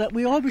people that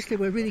we obviously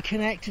were really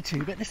connected to,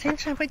 but at the same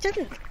time we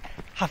didn't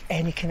have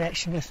any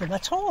connection with them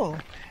at all,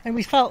 and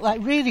we felt like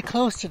really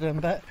close to them,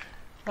 but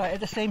at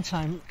the same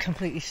time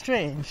completely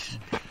strange.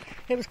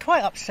 It was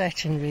quite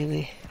upsetting,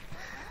 really.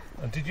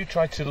 And did you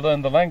try to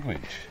learn the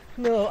language?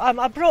 No,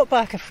 I brought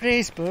back a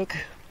phrase book.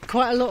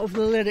 Quite a lot of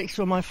the lyrics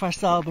from my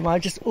first album, I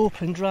just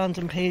opened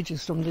random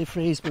pages from the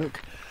phrase book,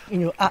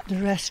 at the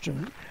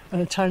restaurant,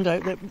 and it turned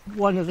out that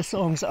one of the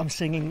songs that I'm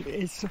singing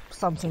is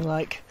something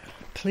like,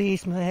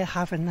 "Please may I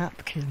have a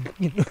napkin?"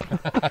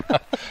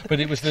 But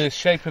it was the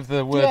shape of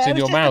the words in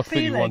your mouth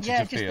that you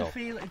wanted to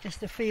feel. Just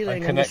the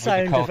feeling and the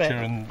sound with the of it.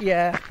 And...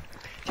 Yeah,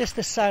 just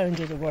the sound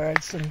of the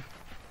words. And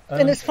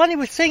it's funny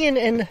with singing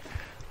in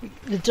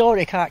the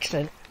Doric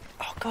accent.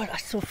 Oh God, I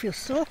feel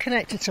so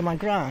connected to my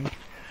gran.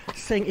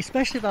 Sing,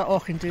 especially that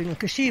Auchindoon,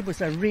 because she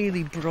was a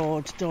really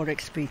broad Doric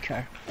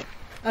speaker.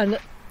 And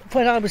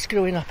when I was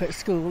growing up at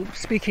school,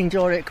 speaking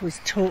Doric was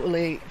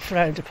totally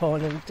frowned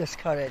upon and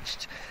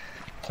discouraged.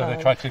 So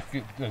they tried to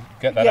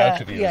get that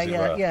out of you, as it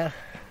were. Yeah.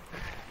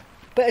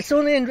 But it's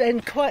only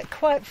in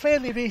quite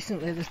fairly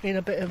recently there's been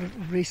a bit of a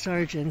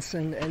resurgence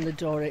in the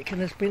Doric,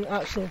 and there's been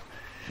actual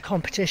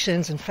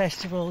competitions and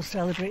festivals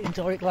celebrating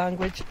Doric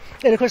language.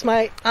 And of course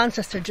my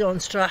ancestor John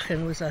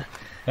Strachan was a...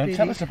 Now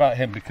tell us about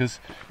him, because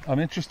I'm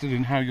interested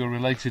in how you're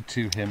related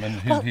to him and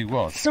who he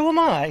was. So am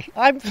I.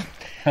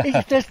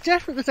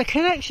 There's a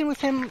connection with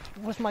him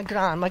with my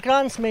gran. My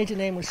gran's maiden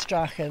name was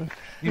Strachan.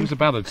 He was a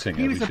ballad singer.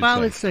 He was a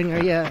ballad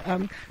singer,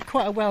 yeah.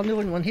 Quite a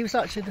well-known one. He was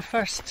actually the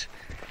first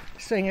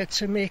singer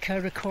to make a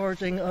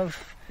recording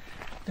of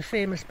the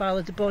famous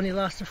ballad "The Bonnie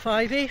Lass of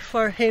Fyvie"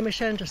 for Hamish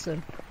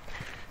Henderson.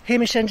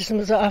 Hamish Henderson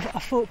was a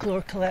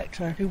folklore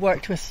collector who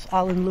worked with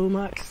Alan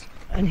Lomax,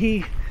 and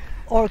he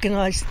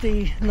organised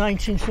the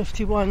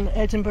 1951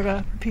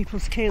 Edinburgh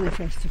People's Ceilidh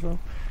Festival,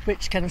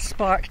 which kind of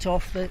sparked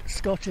off the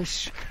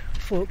Scottish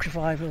folk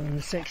revival in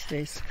the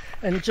 60s.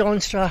 And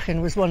John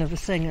Strachan was one of the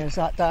singers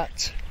at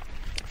that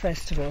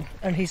festival.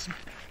 And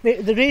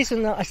the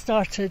reason that I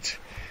started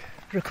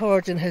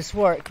recording his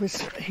work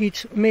was he'd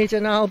made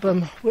an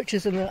album which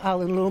is in the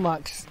Alan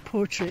Lomax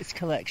Portraits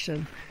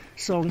collection,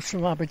 Songs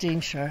from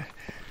Aberdeenshire.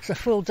 It's a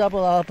full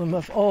double album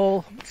of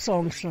all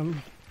songs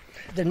from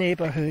the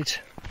neighbourhood.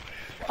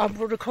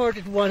 I've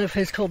recorded one of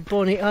his called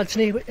Bonnie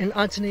Adney, and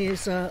Adney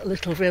is a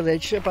little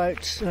village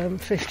about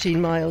 15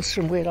 miles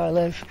from where I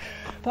live.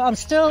 But I'm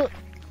still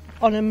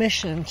on a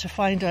mission to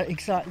find out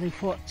exactly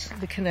what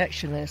the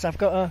connection is. I've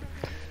got a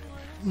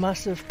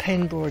massive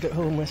pen board at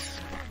home with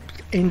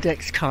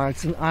index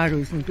cards and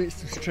arrows and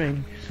bits of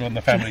string. So on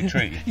the family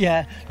tree? Yeah,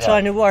 right.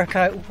 Trying to work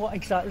out what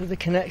exactly the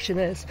connection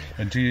is.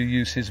 And do you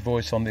use his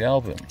voice on the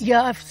album?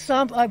 Yeah, I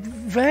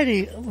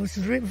was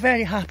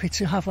very happy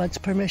to have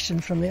had permission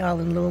from the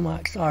Alan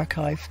Lomax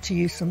archive to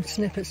use some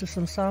snippets of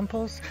some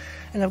samples.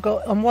 And I've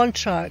got, on one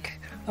track,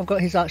 I've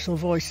got his actual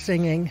voice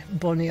singing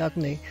Bonnie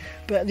Adney.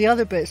 But the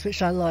other bits,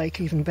 which I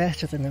like even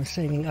better than him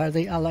singing, I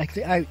like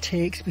the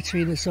outtakes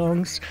between the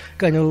songs,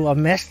 going, "Oh, I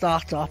messed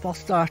that up, I'll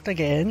start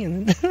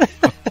again."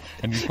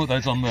 And you put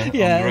those on the record?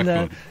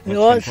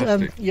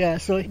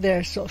 So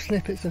there's sort of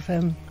snippets of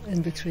him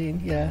in between,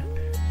 yeah.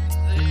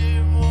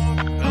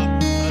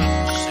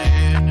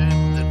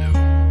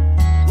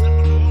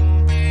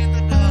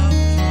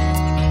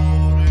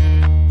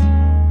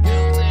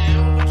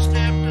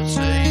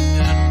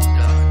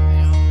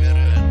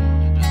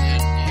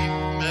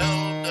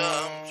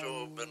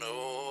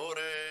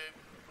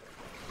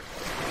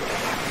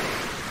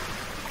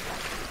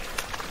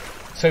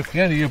 So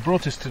Fiona, you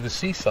brought us to the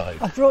seaside.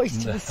 I brought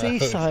us to the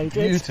seaside.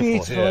 It's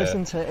beautiful, yeah.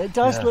 Isn't it? It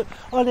does look,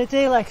 on a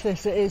day like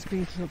this it is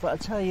beautiful, but I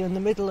tell you, in the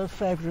middle of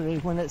February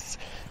when it's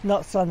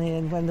not sunny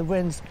and when the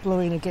wind's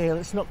blowing a gale,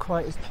 it's not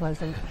quite as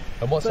pleasant.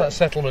 And what's that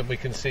settlement we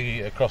can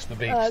see across the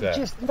beach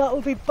there? That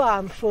would be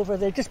Banff over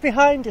there. Just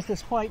behind us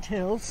is White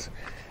Hills,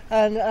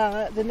 and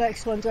the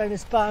next one down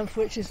is Banff,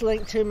 which is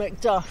linked to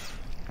Macduff.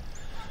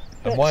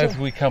 And why have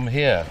we come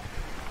here?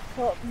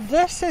 Well,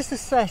 this is the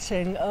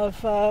setting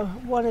of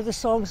one of the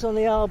songs on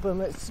the album.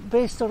 It's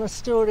based on a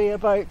story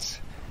about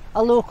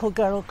a local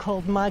girl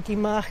called Maggie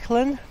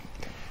Machlin.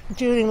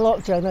 During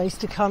lockdown, I used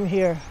to come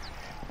here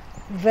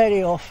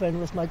very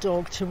often with my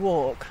dog to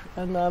walk,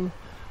 and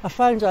I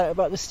found out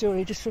about the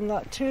story just from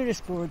that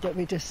tourist board that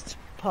we just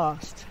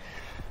passed.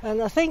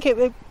 And I think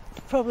it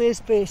probably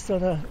is based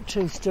on a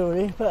true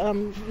story, but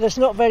there's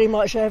not very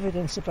much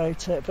evidence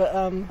about it.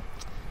 But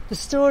the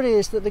story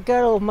is that the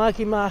girl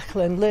Maggie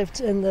Machlin lived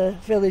in the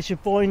village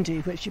of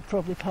Boindy, which you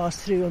probably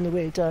passed through on the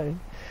way down.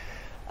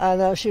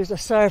 And she was a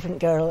servant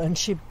girl, and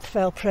she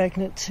fell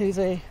pregnant to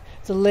the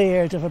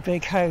laird of a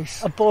big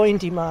house, a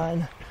Boindy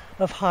man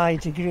of high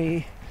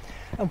degree.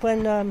 And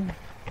when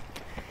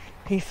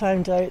he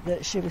found out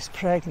that she was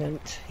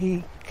pregnant,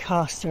 he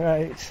cast her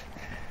out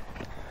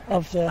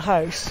of the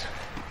house.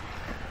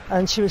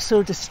 And she was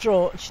so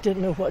distraught, she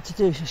didn't know what to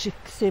do. So she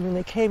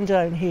seemingly came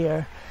down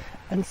here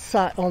and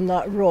sat on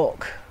that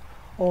rock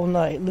all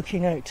night,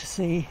 looking out to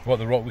sea. What,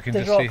 the rock we can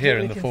just see here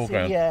in the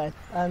foreground? Yeah,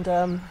 and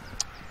the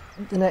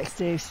next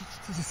day she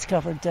was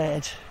discovered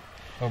dead.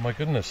 Oh my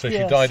goodness, so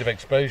Yes. she died of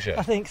exposure?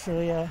 I think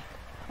so, yeah.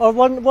 Or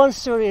one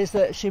story is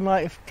that she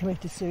might have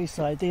committed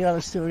suicide. The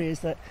other story is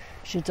that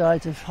she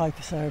died of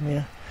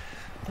hypothermia.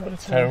 What a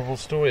terrible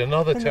story.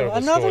 Another terrible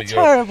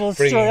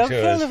Story. I'm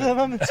full of them,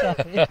 I'm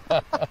telling you.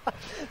 But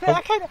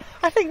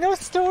I think those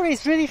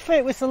stories really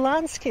fit with the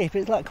landscape.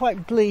 It's like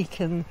quite bleak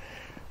and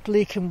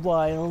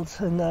wild,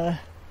 and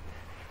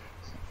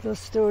those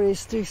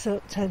stories do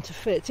tend to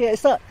fit. Yeah,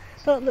 it's that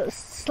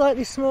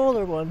slightly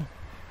smaller one,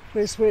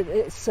 where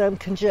it's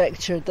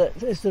conjectured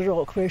that is the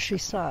rock where she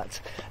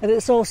sat, and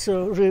it's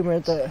also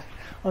rumoured that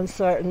on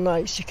certain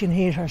nights you can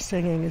hear her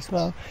singing as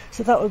well.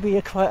 So that would be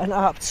quite an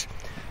apt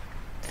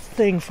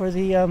thing for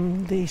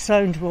the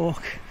sound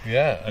walk.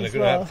 Yeah, and a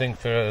good apt thing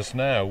for us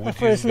now. Would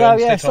For you us go now,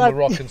 and yes, sit on the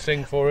rock and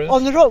sing for us?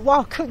 On the rock?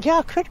 Wow, couldn't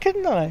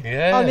I?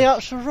 Yeah. On the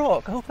actual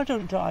rock. I hope I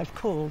don't die of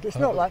cold. It's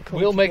not that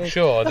cold. We'll today. make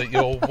sure that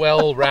you're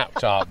well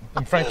wrapped up.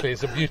 And frankly,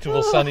 it's a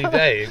beautiful sunny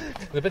day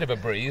with a bit of a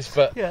breeze,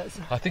 but Yes.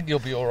 I think you'll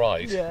be all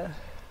right. Yeah.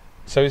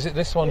 So is it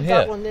this one here?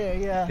 That one there,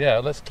 yeah. Yeah,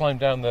 let's climb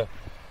down the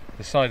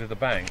side of the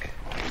bank.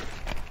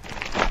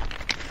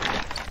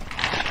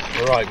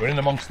 All right, we're in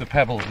amongst the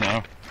pebbles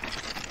now.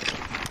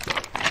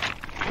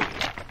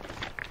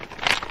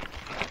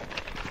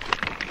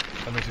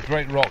 And there's a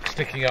great rock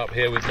sticking up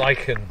here with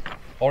lichen,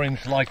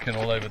 orange lichen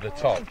all over the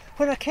top.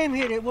 When I came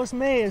here, it was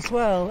May as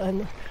well,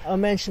 and I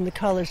mentioned the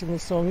colours in the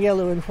song: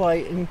 yellow and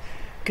white and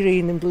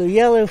green and blue.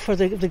 Yellow for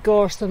the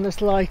gorse and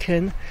this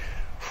lichen,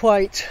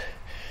 white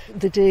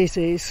the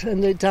daisies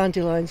and the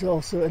dandelions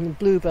also, and the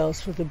bluebells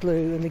for the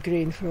blue, and the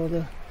green for all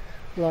the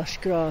lush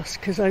grass.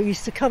 Because I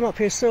used to come up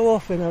here so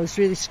often, I was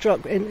really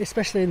struck,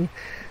 especially in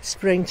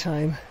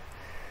springtime,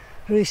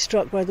 really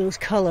struck by those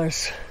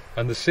colours.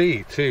 And the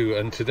sea too,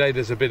 and today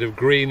there's a bit of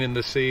green in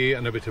the sea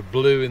and a bit of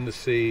blue in the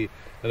sea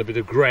and a bit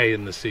of grey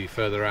in the sea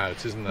further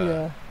out, isn't there?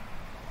 Yeah,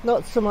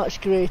 not so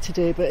much grey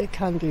today, but it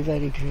can be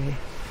very grey.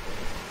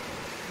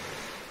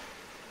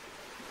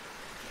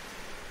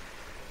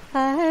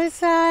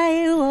 As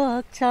I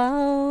walked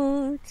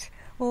out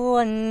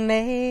one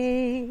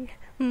May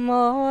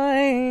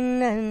morning,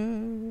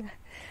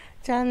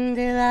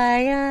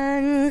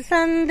 dandelions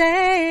and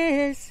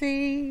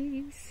daisies,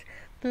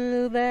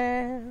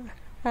 bluebell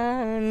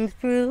and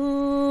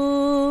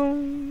broom,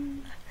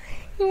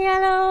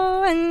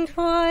 yellow and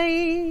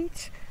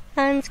white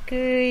and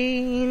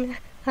green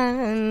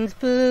and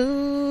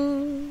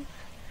blue,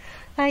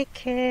 I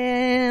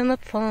came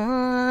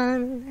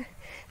upon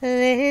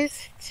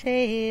this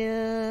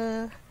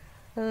tale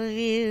of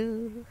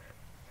you.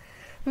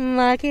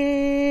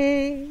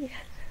 Maggie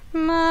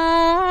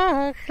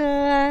Machlin,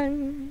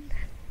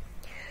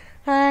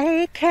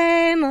 I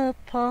came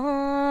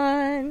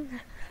upon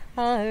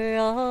a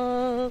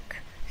rock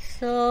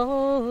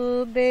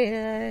so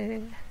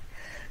bare,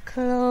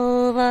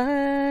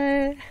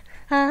 clover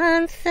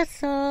and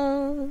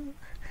thistle,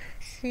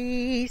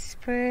 sea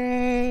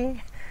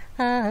spray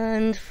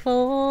and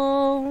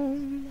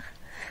foam.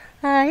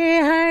 I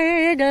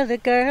heard of the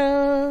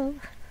girl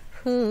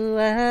who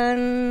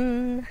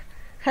in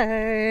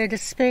her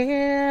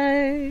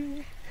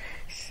despair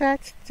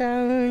sat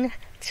down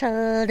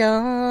till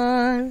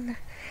dawn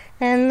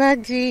in the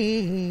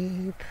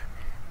deep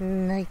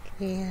night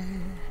air.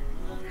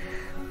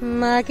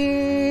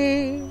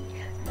 Maggie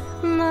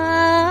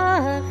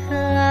Machlin.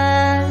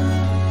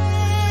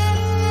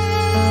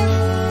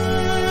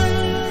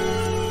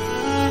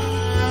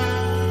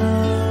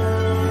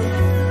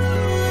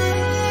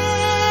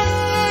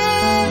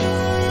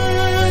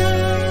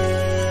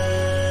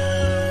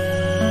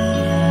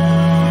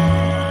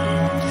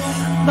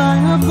 By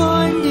a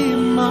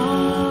blinding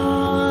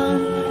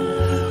mark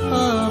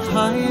of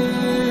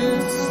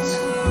highest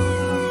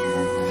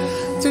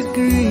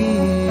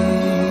degree,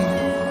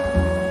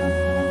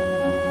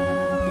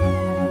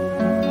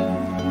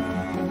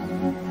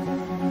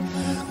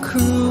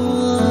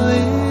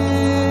 cruelly,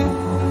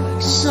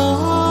 so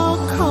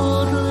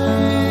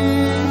coldly,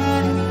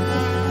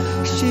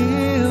 she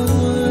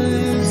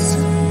was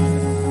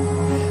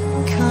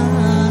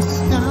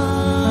cast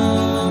out.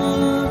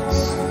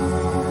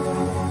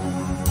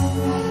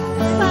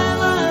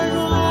 Favored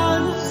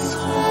ones,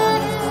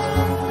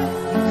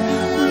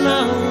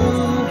 now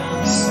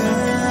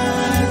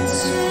set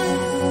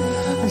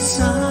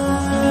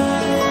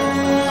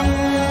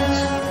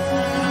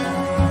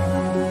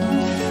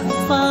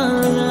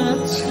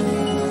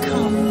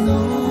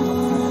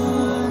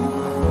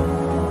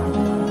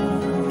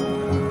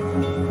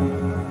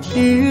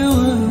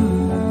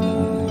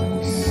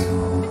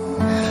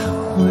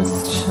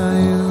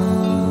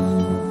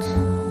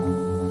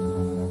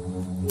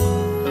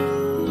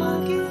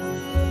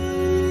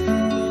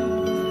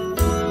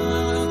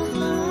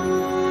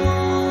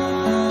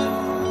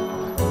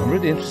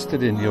really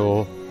interested in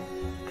your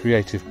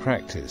creative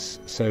practice.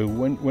 So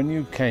when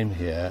you came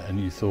here and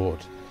you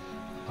thought,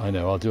 I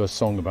know, I'll do a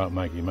song about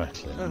Maggie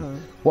Machlin.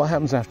 What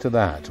happens after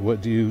that?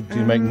 What do you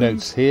make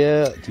notes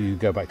here? Do you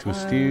go back to a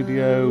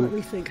studio? Let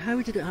me think.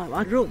 How did it happen?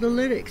 I wrote the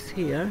lyrics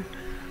here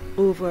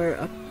over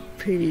a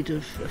period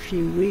of a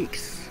few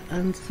weeks,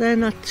 and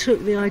then I took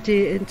the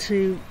idea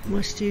into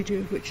my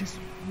studio, which is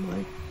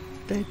my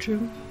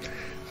bedroom,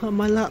 on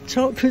my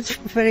laptop. It's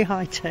very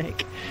high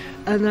tech,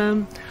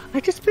 and I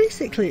just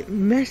basically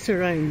mess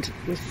around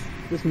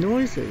with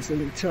noises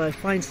until I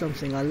find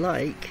something I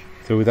like.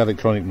 So with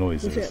electronic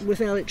noises?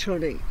 With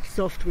electronic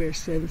software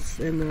synths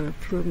in a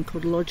program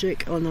called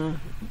Logic on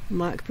a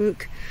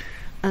MacBook.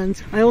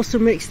 And I also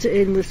mixed it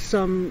in with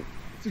some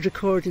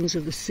recordings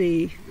of the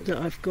sea that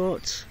I've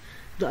got,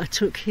 that I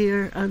took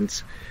here.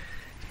 And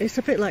it's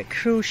a bit like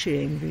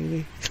crocheting,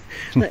 really,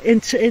 like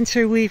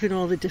interweaving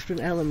all the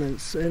different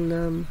elements.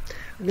 And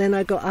then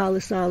I got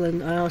Alice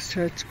Allen. I asked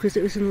her, because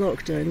it was in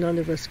lockdown, none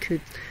of us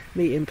could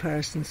meet in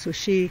person, so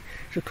she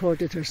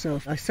recorded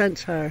herself. I sent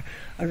her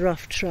a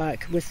rough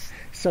track with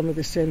some of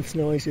the synth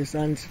noises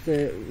and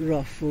the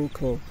rough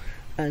vocal,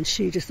 and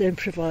she just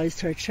improvised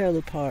her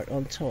cello part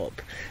on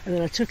top. And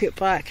then I took it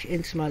back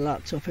into my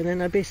laptop, and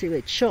then I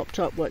basically chopped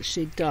up what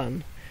she'd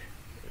done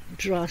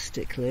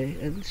drastically,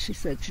 and she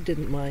said she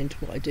didn't mind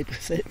what I did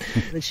with it.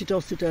 And she'd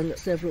also done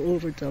several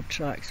overdub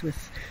tracks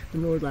with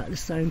more like the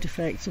sound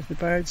effects of the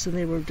birds, and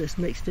they were just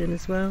mixed in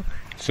as well.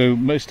 So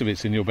most of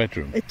it's in your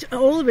bedroom?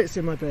 All of it's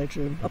in my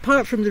bedroom,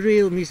 apart from the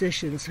real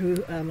musicians,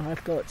 who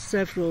I've got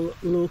several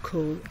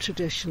local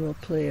traditional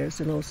players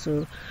and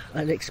also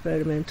an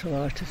experimental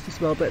artist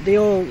as well, but they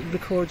all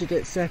recorded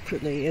it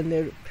separately in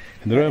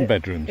their own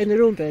bedrooms? In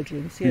their own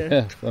bedrooms, yeah.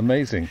 Yeah,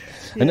 amazing.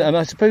 Yeah. And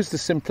I suppose the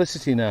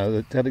simplicity now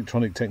that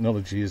electronic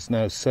technology is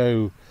now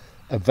so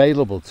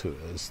available to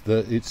us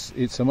that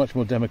it's a much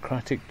more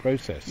democratic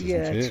process, isn't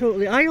it? Yeah,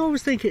 totally. I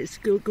always think it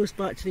goes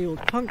back to the old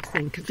punk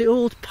thing, because the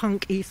old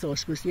punk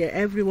ethos was,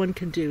 everyone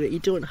can do it. You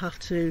don't have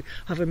to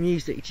have a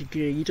music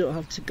degree. You don't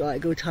have to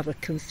go to have a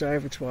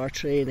conservatoire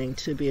training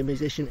to be a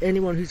musician.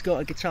 Anyone who's got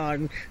a guitar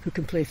and who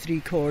can play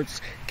 3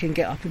 chords can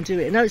get up and do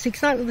it. And now it's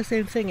exactly the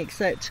same thing,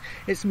 except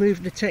it's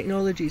moved. The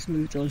technology's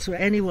moved on. So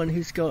anyone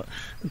who's got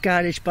a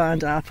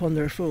GarageBand app on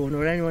their phone,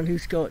 or anyone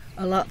who's got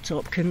a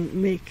laptop,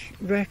 can make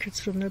records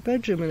from their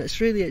bedroom. And it's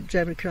really a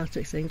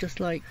democratic thing, just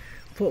like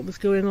what was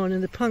going on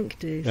in the punk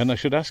days. And I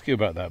should ask you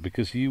about that,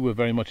 because you were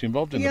very much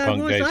involved in the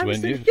punk days,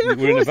 weren't you? Yeah, you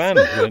were in a band,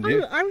 weren't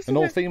you? An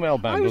all-female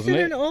band, wasn't it?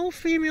 I was in an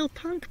all-female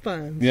punk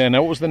band. Yeah,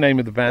 now what was the name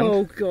of the band?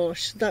 Oh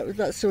gosh,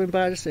 that's so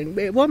embarrassing.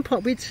 At one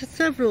point, we had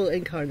several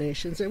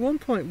incarnations. At one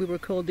point we were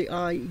called the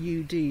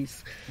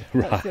IUDs.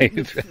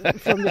 Right.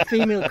 From the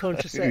female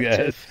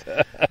contraceptive.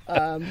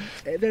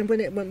 Yes. Then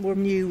when it went more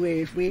new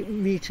wave, we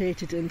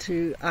mutated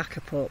into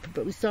Acapop,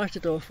 but we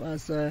started off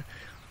as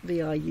the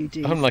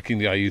IUDs. I'm liking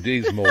the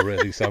IUDs more,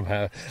 really,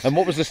 somehow. And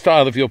what was the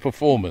style of your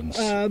performance?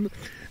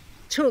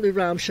 Totally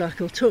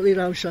ramshackle.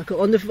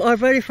 On our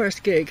very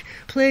first gig,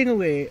 playing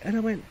away,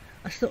 and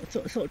I thought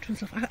to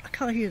myself, I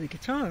can't hear the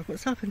guitar.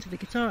 What's happened to the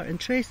guitar? And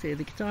Tracy,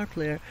 the guitar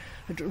player,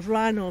 had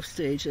ran off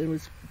stage and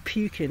was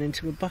puking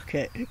into a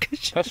bucket.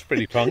 That's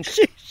pretty punk.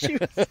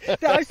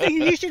 I was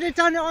thinking, you should have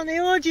done it on the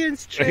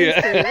audience, Tracy.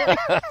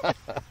 Yeah.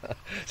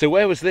 So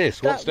where was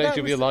this? What stage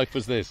of your life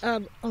was this?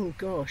 Oh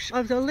gosh,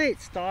 I was a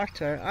late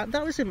starter.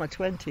 That was in my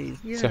 20s.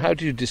 Yeah. So how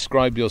do you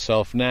describe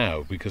yourself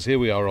now? Because here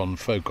we are on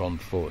Folk on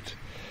Foot.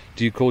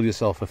 Do you call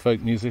yourself a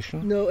folk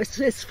musician? No,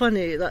 it's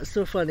funny. That's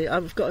so funny.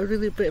 I've got a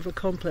really bit of a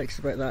complex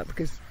about that,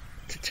 because,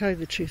 to tell you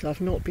the truth,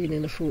 I've not been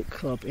in a folk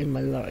club in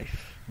my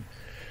life.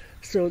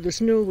 So there's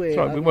no way.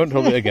 Sorry, we won't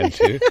hold it against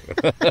you.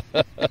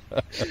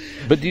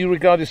 But do you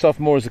regard yourself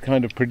more as a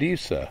kind of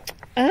producer?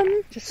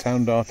 Just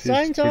sound artist,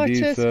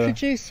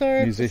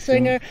 producer, musician.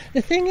 Singer.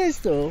 The thing is,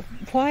 though,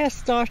 why I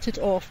started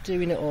off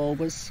doing it all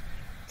was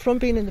from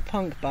being in the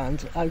punk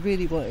band. I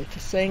really wanted to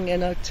sing,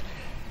 and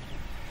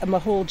my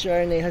whole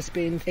journey has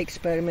been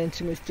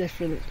experimenting with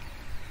different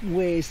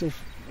ways of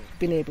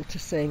being able to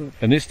sing.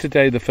 And is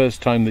today the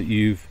first time that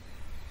you've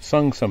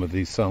sung some of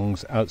these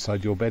songs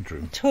outside your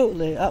bedroom?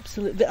 Totally,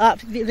 absolutely.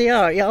 They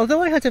are, yeah.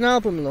 Although I had an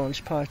album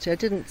launch party, I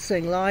didn't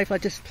sing live. I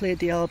just played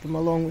the album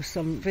along with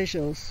some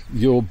visuals.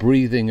 You're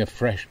breathing a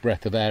fresh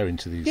breath of air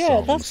into these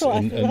songs. That's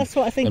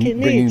what I think it needs.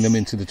 And bringing them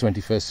into the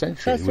 21st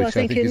century, that's what which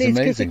I think it is needs,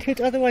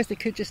 amazing. Otherwise they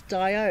could just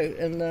die out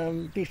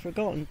and be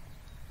forgotten.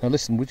 Now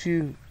listen, would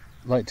you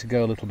like to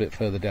go a little bit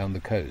further down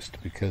the coast,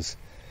 because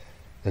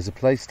there's a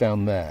place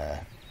down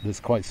there that's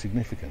quite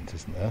significant,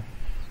 isn't there?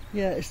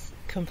 Yeah, it's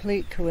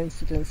complete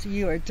coincidence.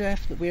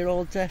 We're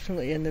all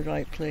definitely in the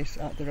right place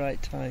at the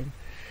right time.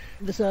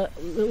 There's a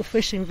little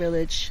fishing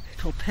village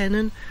called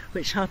Pennan,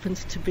 which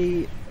happens to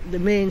be the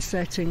main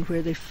setting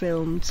where they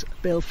filmed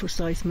Bill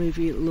Forsyth's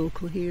movie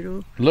Local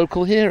Hero.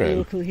 Local Hero?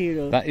 Local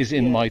Hero. That is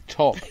in my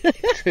top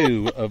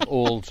 2 of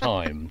all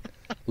time.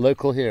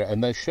 Local Hero,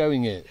 and they're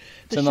showing it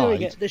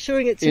tonight. They're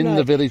showing it tonight. In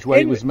the village where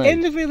it was made?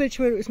 In the village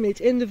where it was made,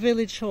 in the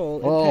village hall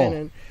in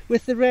Pennan,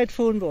 with the red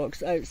phone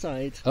box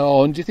outside.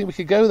 Oh, and do you think we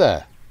could go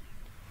there?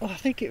 Oh, I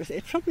think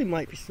it probably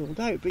might be sold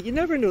out, but you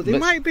never know. They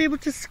might be able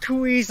to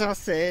squeeze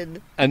us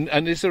in.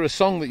 And is there a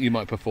song that you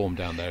might perform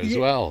down there as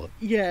well?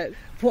 Yeah,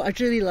 what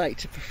I'd really like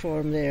to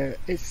perform there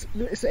is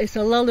it's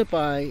a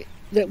lullaby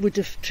that would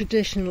have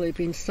traditionally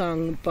been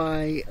sung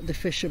by the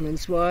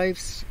fishermen's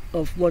wives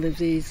of one of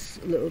these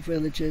little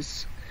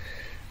villages.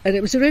 And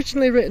it was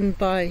originally written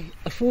by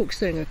a folk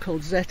singer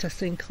called Zetta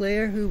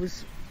Sinclair, who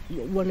was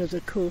one of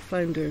the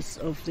co-founders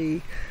of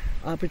the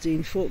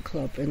Aberdeen Folk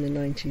Club in the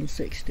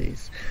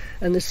 1960s.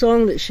 And the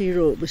song that she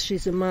wrote was,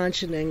 she's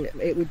imagining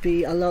it would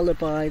be a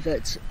lullaby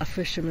that a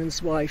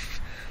fisherman's wife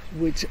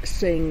would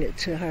sing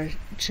to her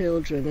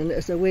children, and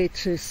as a way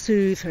to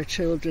soothe her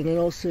children and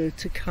also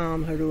to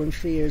calm her own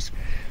fears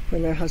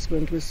when her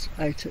husband was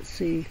out at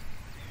sea.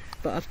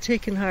 But I've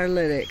taken her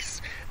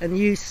lyrics and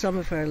used some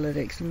of her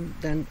lyrics and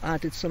then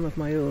added some of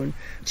my own,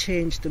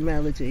 changed the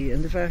melody,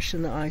 and the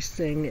version that I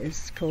sing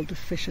is called The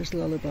Fisher's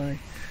Lullaby.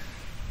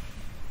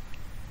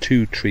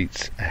 2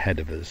 treats ahead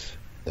of us,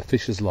 The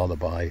Fisher's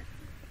Lullaby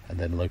and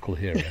then Local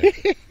Hero.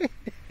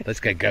 Let's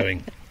get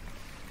going.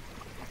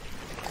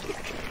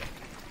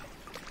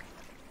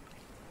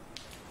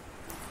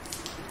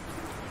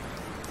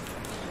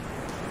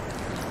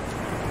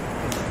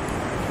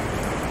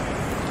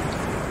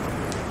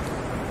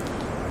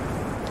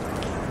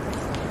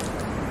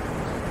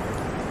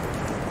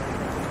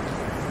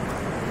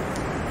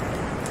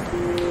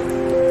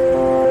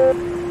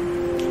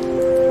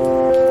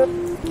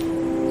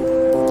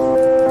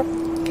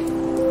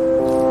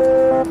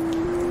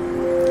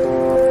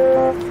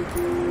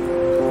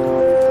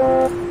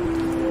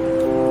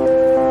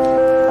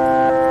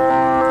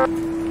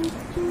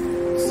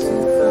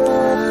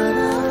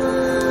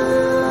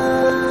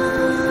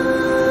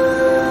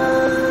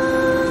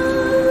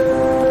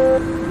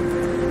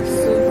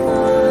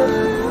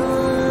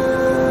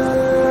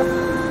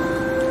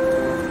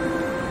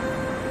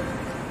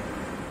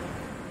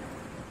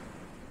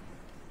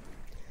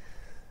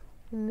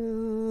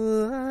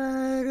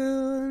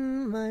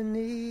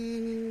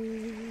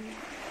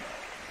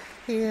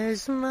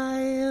 Here's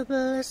my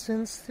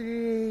blessings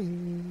 3.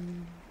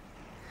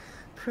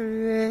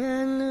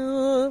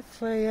 Praying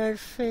for your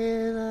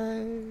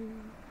father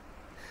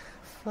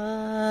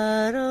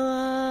far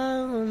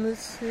away on the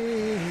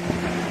sea.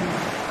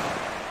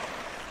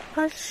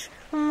 Hush,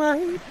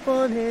 my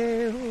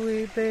bonny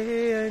wee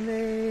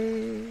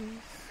bairnies,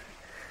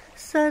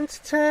 sent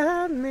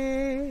to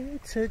me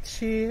to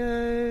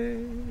cheer,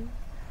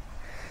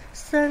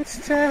 sent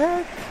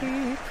to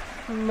keep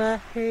my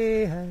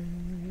head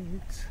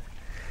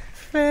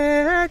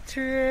fair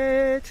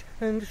dread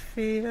and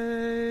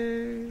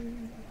fear,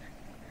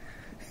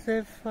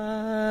 so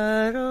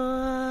far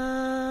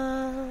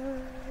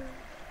away.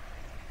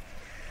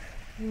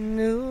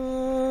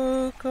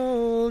 No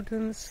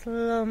golden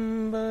slumbers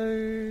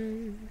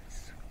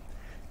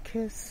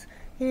kiss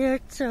your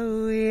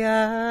dewy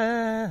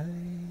eyes,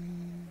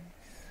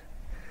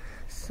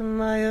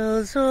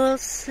 smiles will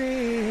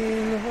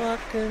seem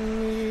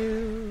walking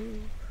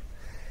you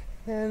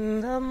in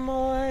the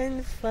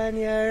morn from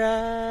your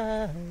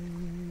eyes.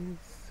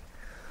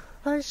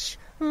 Hush,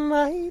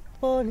 my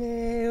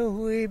bonny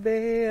wee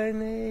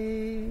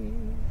bairnies,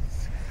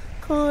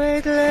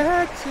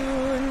 quietly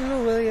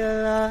tune will you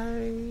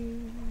lie?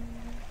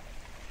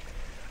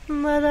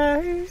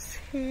 Mother's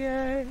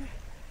here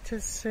to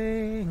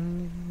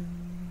sing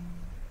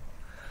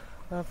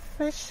a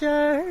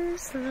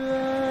fisher's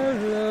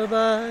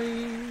lullaby,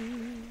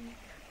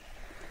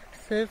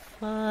 so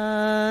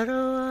far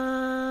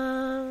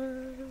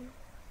away,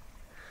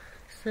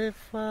 so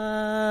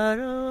far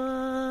away.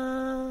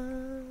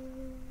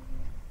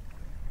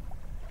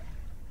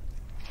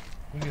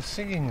 Well, you're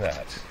singing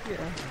that. Yeah.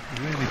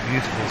 Really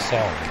beautiful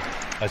song,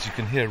 as you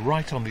can hear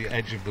right on the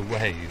edge of the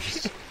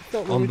waves.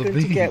 Thought we on were the going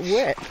beach. to get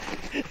wet.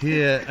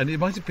 Here, and it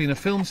might have been a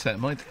film set.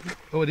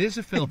 Oh, it is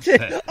a film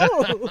set.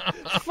 Oh,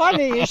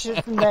 funny you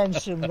should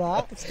mention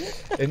that.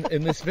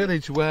 in this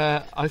village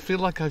where I feel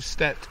like I've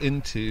stepped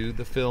into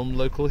the film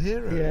Local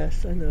Hero.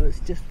 Yes, I know. It's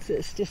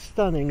just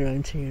stunning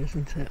around here,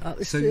 isn't it?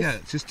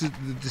 Just to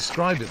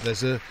describe it,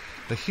 there's a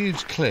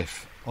huge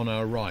cliff on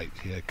our right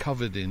here,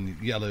 covered in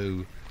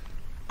yellow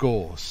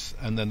gorse,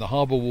 and then the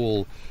harbour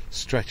wall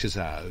stretches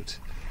out,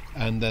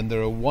 and then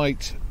there are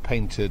white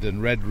painted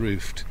and red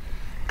roofed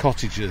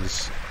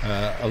cottages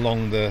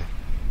along the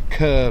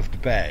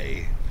curved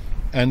bay.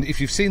 And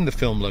if you've seen the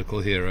film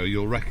Local Hero,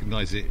 you'll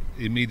recognise it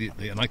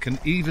immediately. And I can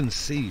even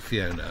see,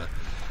 Fiona,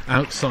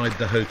 outside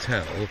the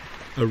hotel,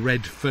 a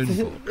red phone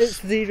box. It's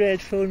the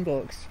red phone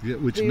box. Yeah,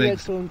 which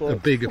makes a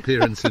big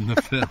appearance in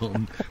the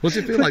film. What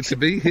does it feel like to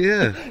be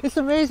here? It's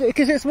amazing,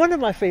 because it's one of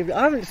my favourite.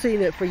 I haven't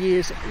seen it for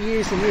years and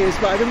years,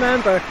 but I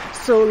remember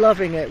so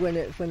loving it when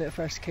it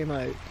first came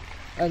out.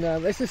 And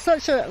it's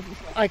such an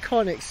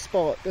iconic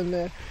spot,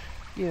 and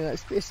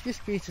it's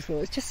just beautiful.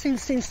 It just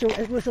seems so,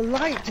 with the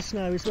light just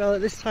now as well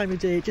at this time of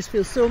day, it just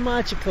feels so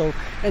magical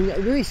and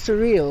really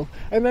surreal.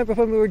 I remember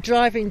when we were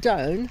driving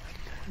down,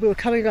 we were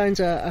coming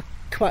around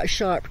quite a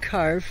sharp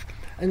curve,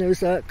 and there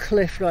was a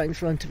cliff right in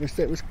front of us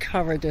that was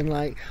covered in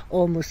like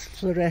almost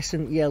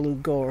fluorescent yellow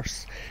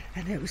gorse,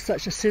 and it was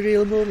such a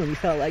surreal moment. You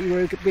felt like you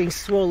were being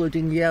swallowed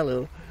in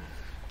yellow.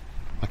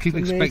 I keep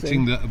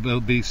expecting that there'll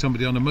be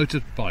somebody on a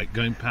motorbike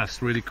going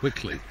past really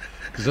quickly,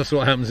 because that's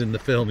what happens in the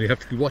film. You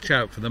have to watch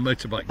out for the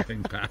motorbike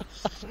going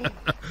past.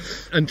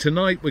 And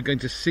tonight we're going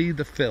to see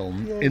the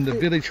film in the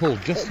village hall,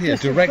 just here,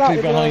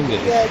 directly behind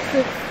us. Yeah, it's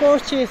the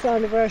 40th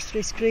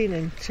anniversary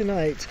screening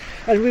tonight,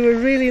 and we were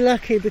really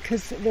lucky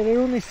because there were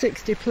only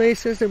 60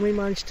 places and we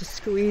managed to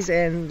squeeze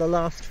in the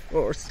last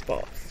 4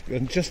 spots.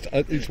 And just,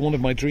 it's one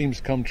of my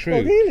dreams come true.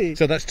 Oh, really?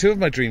 So that's 2 of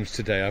my dreams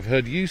today. I've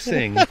heard you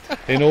sing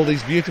in all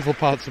these beautiful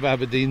parts of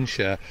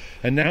Aberdeenshire,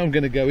 and now I'm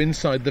going to go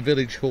inside the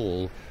village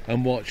hall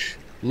and watch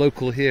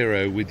Local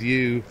Hero with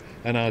you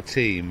and our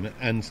team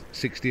and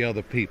 60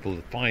 other people,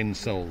 fine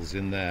souls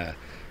in there.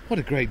 What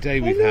a great day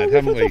we've had,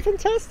 haven't we? It's a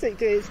fantastic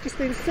day. It's just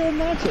been so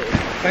magic.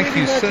 Thank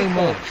you so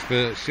much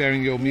for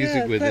sharing your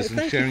music with us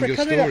and sharing your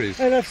stories.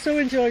 And I've so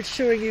enjoyed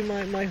showing you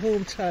my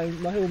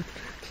hometown, my home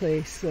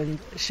place, and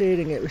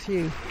sharing it with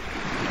you.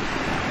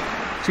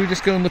 Should we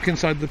just go and look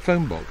inside the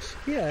phone box?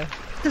 Yeah.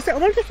 I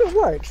wonder if it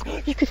works.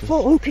 You could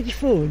open your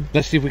phone.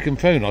 Let's see if we can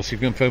phone. I'll see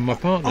if we can phone my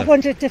partner. I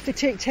wondered if they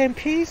take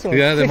 10p's or...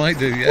 Yeah, they might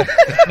do, yeah.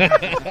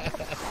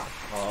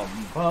 Bum,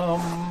 bum,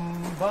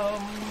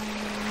 bum.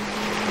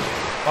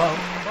 Bum, bum,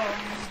 bum,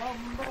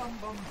 bum,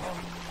 bum, bum.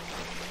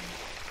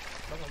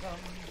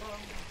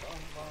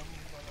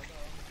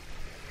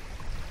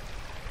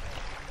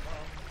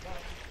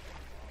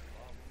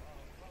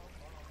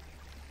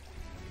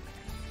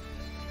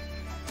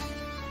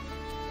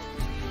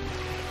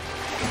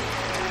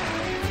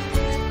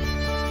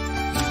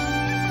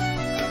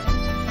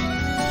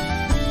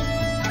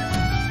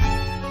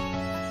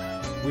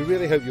 We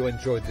really hope you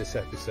enjoyed this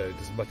episode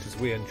as much as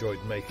we enjoyed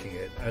making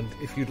it, and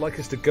if you'd like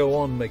us to go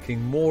on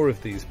making more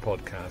of these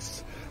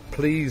podcasts,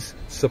 please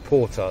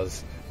support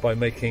us by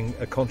making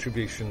a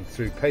contribution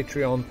through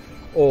Patreon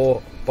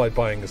or by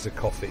buying us a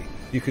coffee.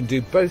 You can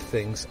do both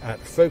things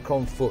at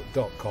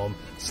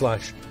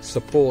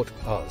folkonfoot.com/support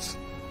us,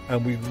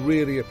 and we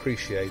really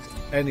appreciate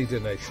any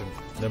donation,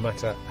 no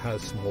matter how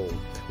small.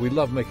 We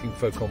love making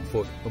Folk on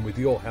Foot, and with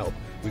your help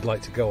we'd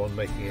like to go on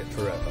making it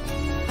forever.